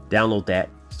download that,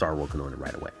 start working on it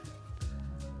right away.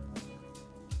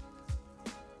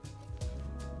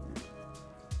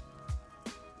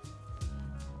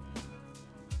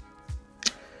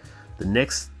 The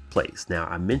next place. Now,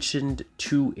 I mentioned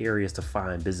 2 areas to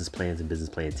find business plans and business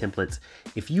plan templates.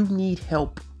 If you need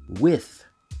help with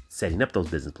setting up those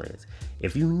business plans,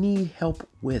 if you need help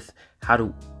with how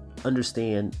to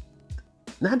understand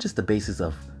not just the basics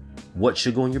of what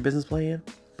should go in your business plan,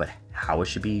 but how it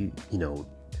should be,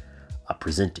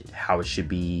 presented, how it should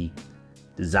be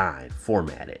designed,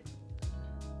 formatted,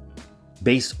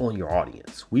 based on your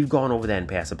audience. We've gone over that in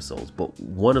past episodes, but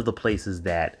one of the places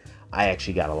that I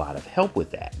actually got a lot of help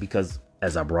with that, because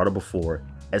as I brought up before,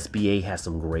 SBA has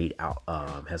some great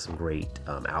outlets,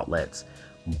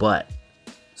 but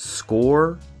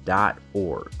score.org.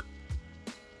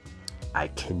 I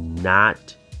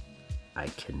cannot,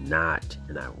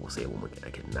 and I will say it one more again, I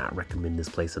cannot recommend this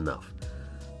place enough.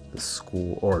 The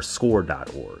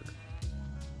score.org.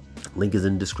 Link is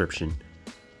in the description.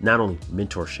 Not only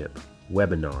mentorship,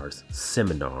 webinars,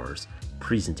 seminars,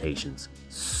 presentations,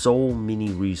 so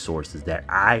many resources that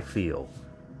I feel,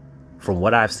 from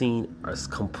what I've seen, are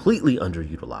completely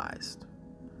underutilized.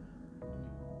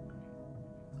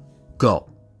 Go.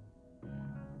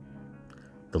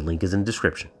 The link is in the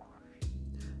description.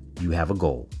 You have a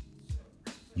goal.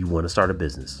 You want to start a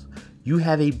business. You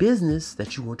have a business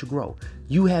that you want to grow.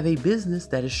 You have a business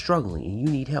that is struggling and you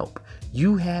need help.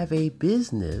 You have a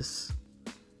business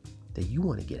that you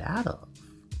want to get out of.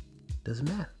 Doesn't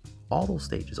matter. All those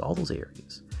stages, all those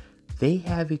areas. They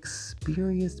have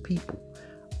experienced people.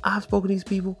 I've spoken to these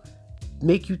people.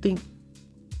 Make you think.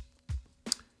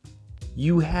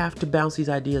 You have to bounce these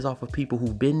ideas off of people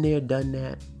who've been there, done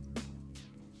that.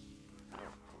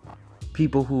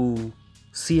 People who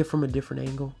see it from a different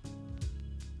angle.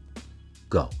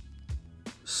 Go.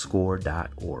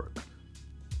 Score.org.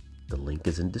 The link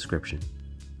is in the description.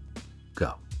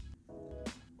 Go.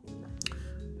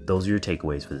 Those are your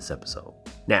takeaways for this episode.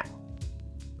 Now,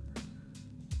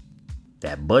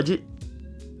 that budget,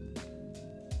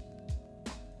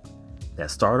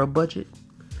 that startup budget,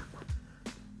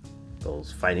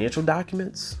 those financial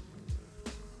documents,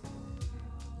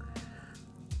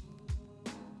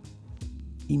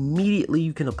 immediately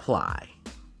you can apply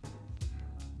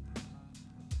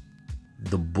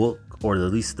the book, or at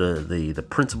least the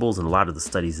principles and a lot of the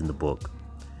studies in the book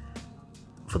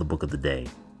for the book of the day,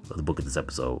 or the book of this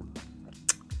episode,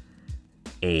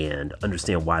 and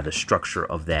understand why the structure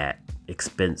of that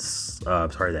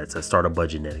that's a startup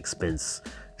budget and an expense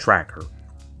tracker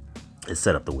is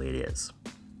set up the way it is.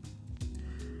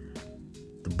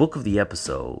 The book of the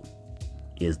episode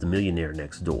is The Millionaire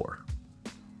Next Door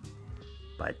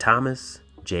by Thomas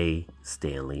J.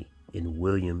 Stanley and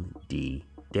William D.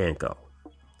 Danko.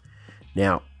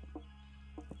 Now,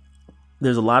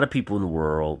 there's a lot of people in the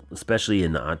world, especially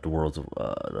in the worlds of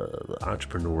the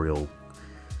entrepreneurial,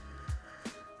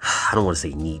 I don't want to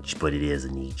say niche, but it is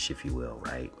a niche, if you will,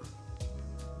 right?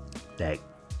 That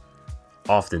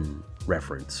often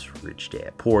reference Rich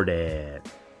Dad, Poor Dad,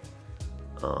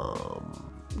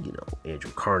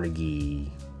 Andrew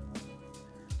Carnegie,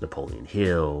 Napoleon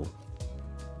Hill.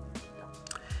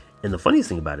 And the funniest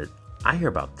thing about it, I hear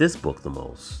about this book the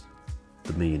most,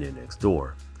 The Millionaire Next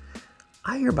Door.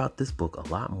 I hear about this book a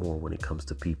lot more when it comes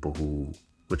to people who,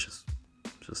 which is,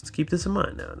 just to keep this in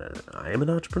mind now, that I am an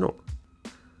entrepreneur.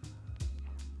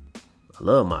 I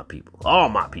love my people, all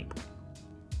my people.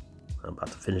 I'm about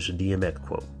to finish a DMX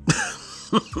quote.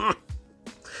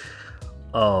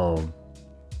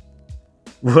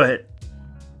 But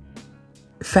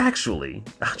factually,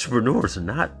 entrepreneurs are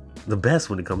not the best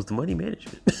when it comes to money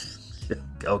management.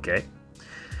 Okay.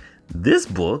 This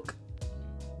book,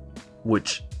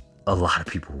 which a lot of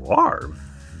people are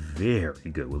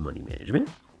very good with money management,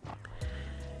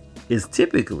 is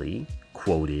typically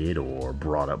quoted or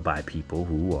brought up by people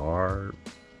who are,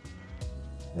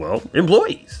 well,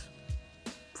 employees,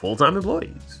 full-time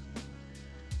employees,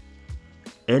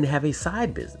 and have a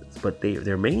side business, but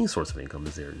their main source of income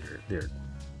is their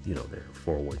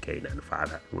 401k, 9 to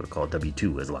 5, we want to call it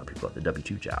W-2, as a lot of people call it the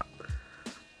W-2 job.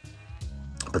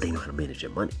 But they know how to manage their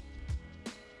money.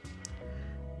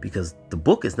 Because the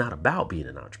book is not about being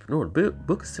an entrepreneur. The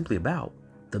book is simply about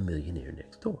the millionaire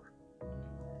next door.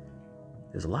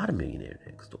 There's a lot of millionaires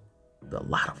next door. A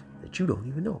lot of them that you don't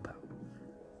even know about.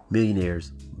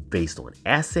 Millionaires based on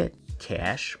asset,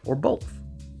 cash, or both.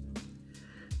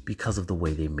 Because of the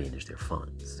way they manage their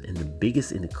funds. And the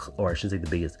biggest, or I shouldn't say the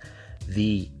biggest,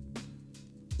 the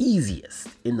easiest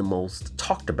and the most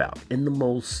talked about and the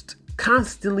most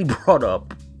constantly brought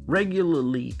up,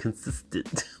 regularly,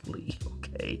 consistently,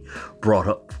 brought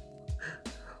up.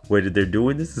 Whether they're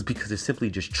doing this is because they're simply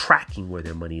just tracking where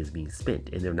their money is being spent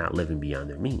and they're not living beyond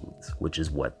their means, which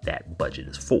is what that budget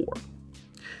is for.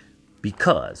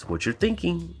 Because what you're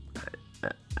thinking,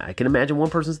 I can imagine one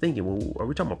person's thinking, well, are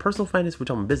we talking about personal finance? We're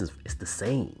talking about business. It's the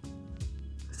same.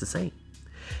 It's the same.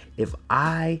 If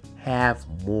I have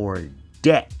more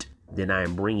debt than I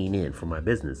am bringing in for my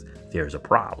business, there's a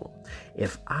problem.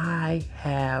 If I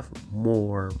have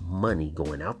more money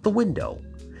going out the window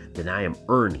than I am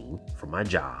earning from my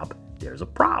job, there's a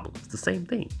problem. It's the same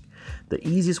thing. The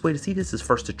easiest way to see this is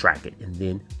first to track it and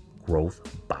then growth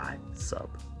by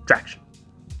subtraction.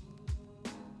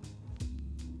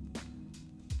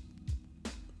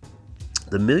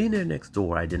 The Millionaire Next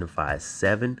Door identifies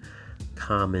 7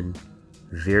 common,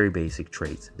 very basic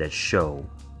traits that show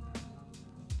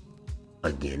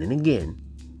again and again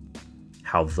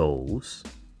how those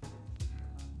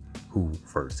who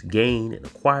first gain and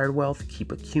acquired wealth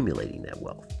keep accumulating that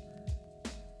wealth.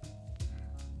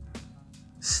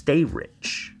 Stay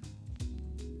rich.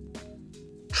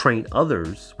 Train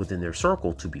others within their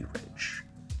circle to be rich.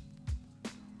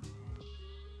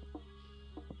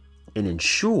 And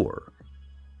ensure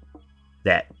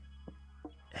that,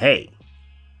 hey,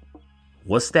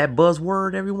 what's that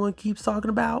buzzword everyone keeps talking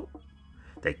about?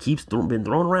 That keeps been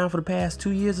thrown around for the past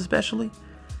 2 years, especially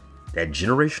that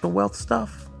generational wealth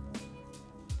stuff.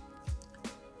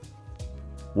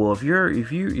 Well, if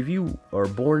you are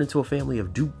born into a family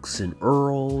of dukes and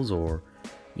earls, or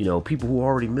people who are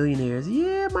already millionaires,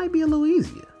 yeah, it might be a little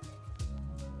easier.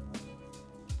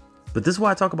 But this is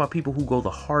why I talk about people who go the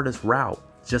hardest route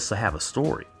just to have a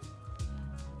story.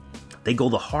 They go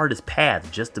the hardest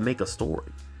path just to make a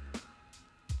story.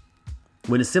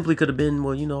 When it simply could have been,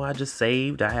 well, I just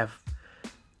saved. I have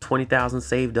 $20,000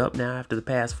 saved up now after the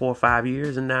past 4 or 5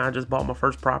 years, and now I just bought my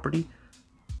first property.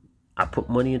 I put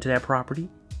money into that property,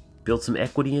 built some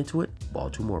equity into it,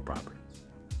 bought 2 more properties.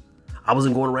 I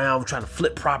wasn't going around trying to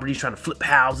flip properties, trying to flip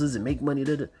houses and make money.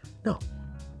 No.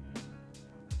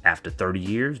 After 30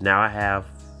 years, now I have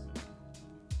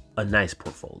a nice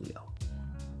portfolio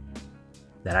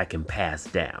that I can pass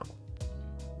down,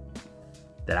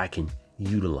 that I can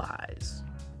utilize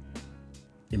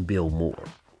and build more,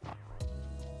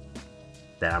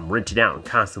 that I'm renting out and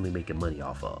constantly making money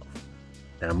off of,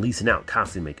 that I'm leasing out and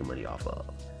constantly making money off of,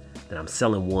 that I'm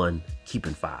selling 1,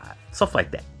 keeping 5, stuff like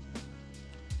that.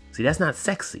 See, that's not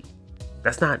sexy.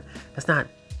 That's not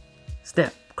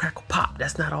snap, crackle, pop.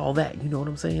 That's not all that. You know what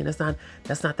I'm saying? That's not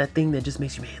that thing that just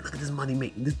makes you, man, look at this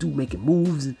money this dude making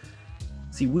moves. And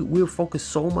see, we're focused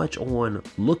so much on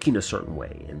looking a certain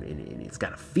way, and it's got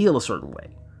to feel a certain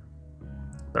way.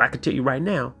 But I can tell you right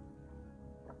now,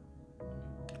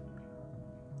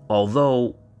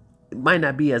 although it might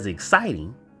not be as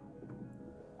exciting,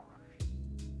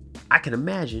 I can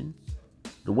imagine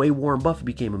the way Warren Buffett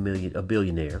became a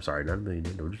billionaire. Sorry, not a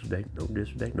millionaire. No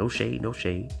disrespect. No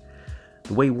shade.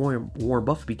 The way Warren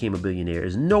Buffett became a billionaire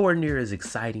is nowhere near as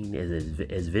exciting,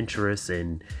 as venturous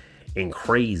and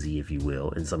crazy, if you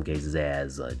will, in some cases,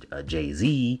 as a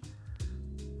Jay-Z.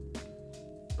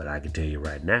 But I can tell you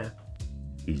right now,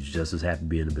 he's just as happy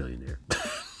being a billionaire.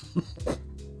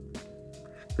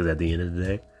 Because at the end of the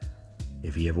day,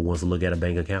 if he ever wants to look at a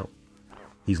bank account,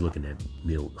 he's looking at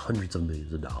hundreds of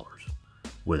millions of dollars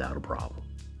without a problem.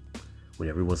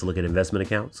 Whenever he wants to look at investment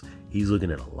accounts, he's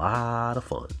looking at a lot of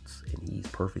funds, and he's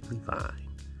perfectly fine.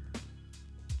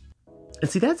 And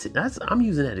see, that's I'm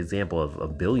using that example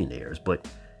of billionaires, but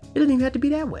it doesn't even have to be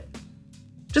that way.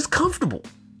 Just comfortable.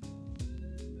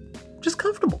 Just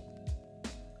comfortable.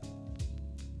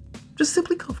 Just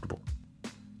simply comfortable.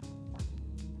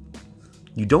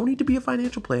 You don't need to be a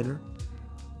financial planner.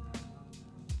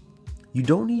 You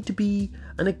don't need to be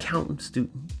an accountant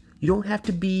student. You don't have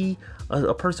to be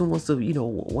a person who wants to,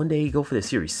 one day go for the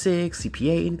Series 6,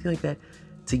 CPA, anything like that.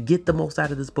 To get the most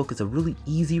out of this book, it's a really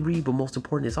easy read, but most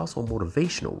important, it's also a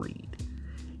motivational read.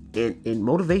 And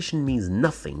motivation means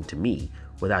nothing to me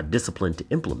without discipline to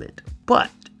implement.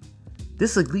 But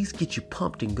this at least gets you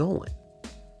pumped and going.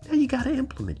 Now you got to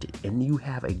implement it. And you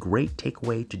have a great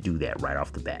takeaway to do that right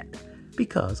off the bat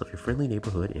because of your friendly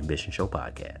neighborhood Ambition Show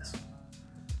podcast.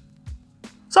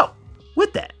 So,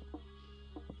 with that,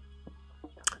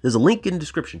 there's a link in the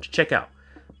description to check out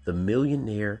The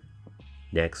Millionaire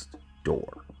Next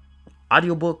Door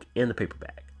audiobook and the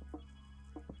paperback.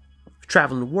 If you're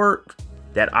traveling to work,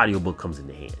 that audiobook comes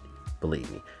into handy. Believe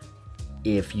me.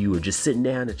 If you are just sitting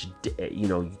down at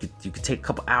you could take a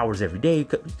couple hours every day. You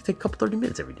could take a couple 30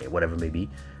 minutes every day, whatever it may be.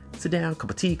 Sit down, cup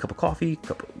of tea, cup of coffee,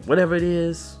 whatever it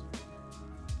is.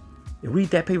 And read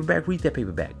that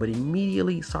paperback, but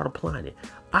immediately start applying it.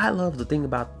 I love the thing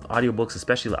about audiobooks,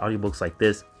 especially audiobooks like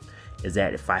this, is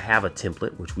that if I have a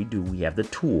template, which we do, we have the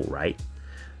tool, right?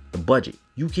 The budget.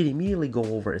 You can immediately go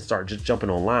over and start just jumping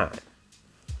online,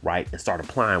 right? And start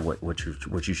applying what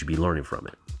you should be learning from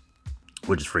it,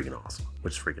 which is freaking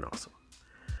awesome.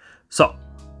 So,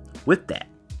 with that,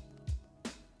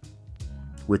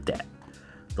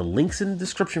 the links in the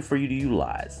description for you to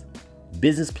utilize: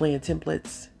 business plan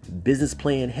templates, business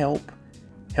plan help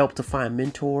to find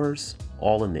mentors,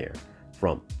 all in there,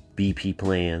 from BP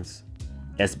plans,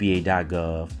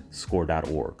 SBA.gov,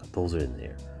 score.org. Those are in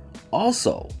there.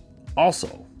 Also,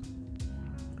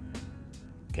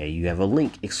 okay, you have a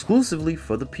link exclusively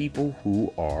for the people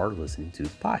who are listening to the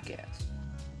podcast,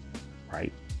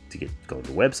 right? Go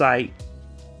to the website,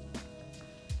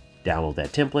 download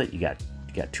that template. You got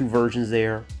 2 versions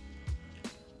there.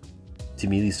 To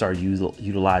immediately start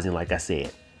utilizing, like I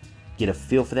said, get a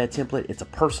feel for that template. It's a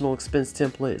personal expense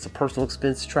template. It's a personal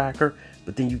expense tracker,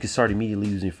 but then you can start immediately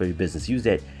using it for your business. Use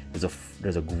that.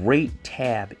 There's a great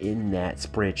tab in that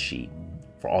spreadsheet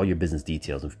for all your business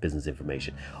details and business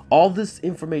information. All this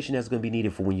information that's going to be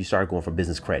needed for when you start going for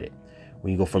business credit,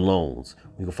 when you go for loans,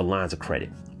 when you go for lines of credit,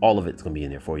 all of it's going to be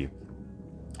in there for you.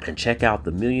 And check out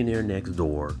The Millionaire Next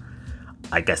Door.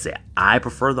 Like I said, I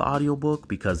prefer the audiobook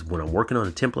because when I'm working on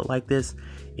a template like this,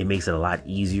 it makes it a lot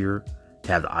easier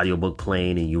to have the audiobook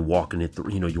playing and you're walking it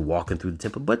through, you're walking through the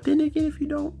template. But then again, if you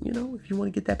don't, if you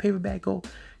want to get that paperback, go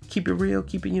keep it real,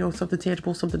 keep it, something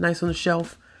tangible, something nice on the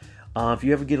shelf. If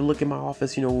you ever get a look in my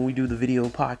office, when we do the video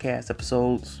podcast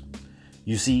episodes,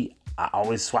 you see I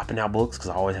always swapping out books because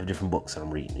I always have different books that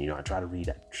I'm reading. I try to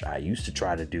read. I used to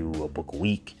try to do a book a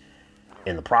week,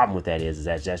 and the problem with that is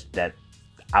that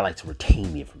I like to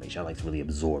retain the information. I like to really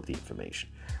absorb the information,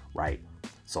 right?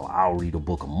 So I'll read a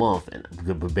book a month,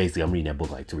 but basically I'm reading that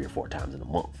book like 3 or 4 times in a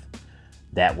month.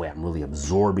 That way I'm really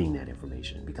absorbing that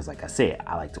information because, like I said,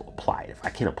 I like to apply it. If I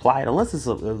can't apply it, unless it's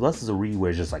a read where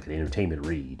it's just like an entertainment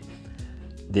read,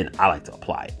 then I like to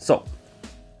apply it. So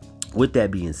with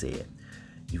that being said,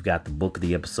 you've got the book of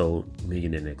the episode,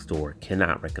 Millionaire Next Door.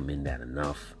 Cannot recommend that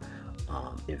enough.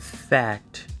 In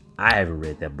fact, I haven't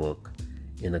read that book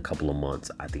in a couple of months.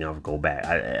 I think I'll go back.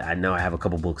 I know I have a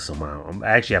couple books on I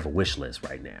actually have a wish list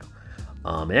right now.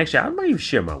 And actually, I might even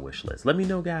share my wish list. Let me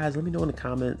know, guys. Let me know in the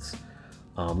comments.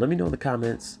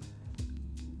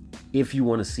 If you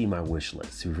want to see my wish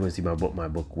list. If you want to see my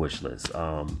book wish list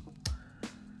on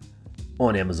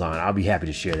Amazon, I'll be happy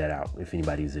to share that out if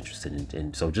anybody is interested.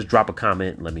 And so just drop a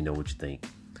comment and let me know what you think.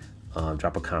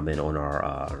 Drop a comment on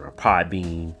our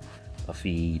Podbean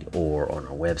feed or on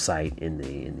our website in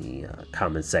the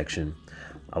comment section.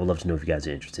 I would love to know if you guys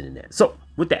are interested in that. So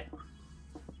with that,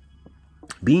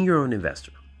 being your own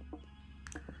investor,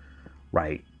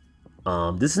 right?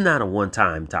 This is not a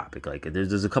one-time topic. Like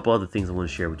there's a couple other things I want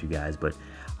to share with you guys, but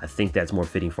I think that's more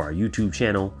fitting for our YouTube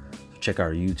channel. So check out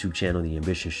our YouTube channel, The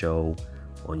Ambition Show,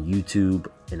 on YouTube,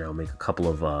 and I'll make a couple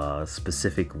of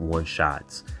specific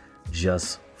one-shots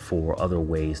just for other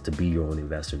ways to be your own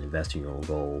investor and invest in your own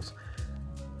goals,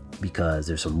 because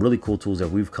there's some really cool tools that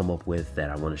we've come up with that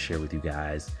I want to share with you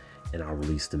guys. and I'll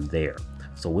release them there.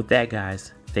 So with that,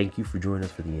 guys, thank you for joining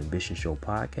us for the Ambition Show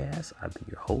podcast. I've been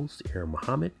your host, Aaron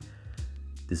Muhammad.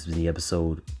 This is the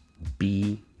episode,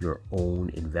 Be Your Own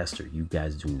Investor. You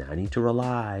guys do not need to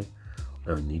rely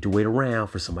or need to wait around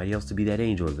for somebody else to be that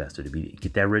angel investor,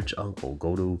 get that rich uncle,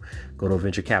 go to a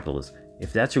venture capitalist.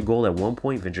 If that's your goal at one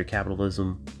point, venture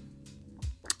capitalism,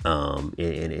 and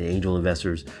angel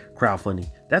investors, crowdfunding,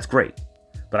 that's great.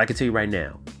 But I can tell you right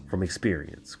now, from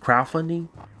experience, crowdfunding,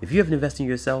 if you haven't invested in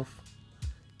yourself,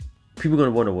 people are going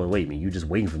to wonder, well, wait a minute, you just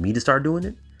waiting for me to start doing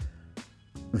it?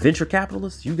 Venture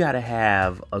capitalists, you got to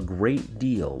have a great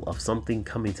deal of something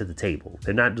coming to the table.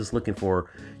 They're not just looking for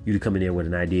you to come in there with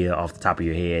an idea off the top of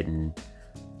your head and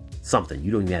something.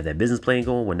 You don't even have that business plan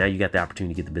going. Well, now you got the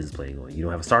opportunity to get the business plan going. You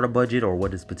don't have a startup budget or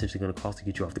what it's potentially going to cost to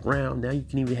get you off the ground. Now you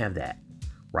can even have that,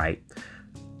 right?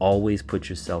 Always put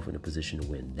yourself in a position to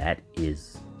win. That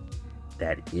is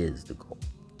the goal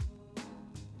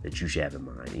that you should have in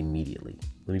mind immediately.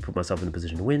 Let me put myself in a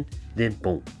position to win. Then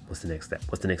boom, what's the next step?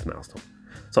 What's the next milestone?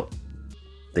 So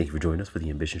thank you for joining us for the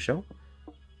Ambition Show.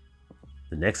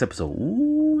 The next episode,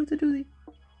 it's a doozy.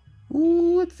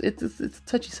 It's a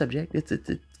touchy subject. It's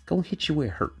gonna hit you where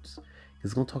it hurts.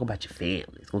 It's gonna talk about your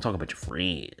family. It's gonna talk about your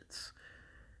friends.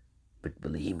 But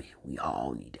believe me, we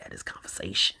all need to have this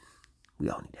conversation.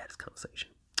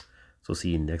 So see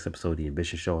you in the next episode of the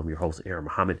Ambition Show. I'm your host, Aaron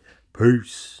Muhammad.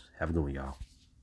 Peace. Have a good one, y'all.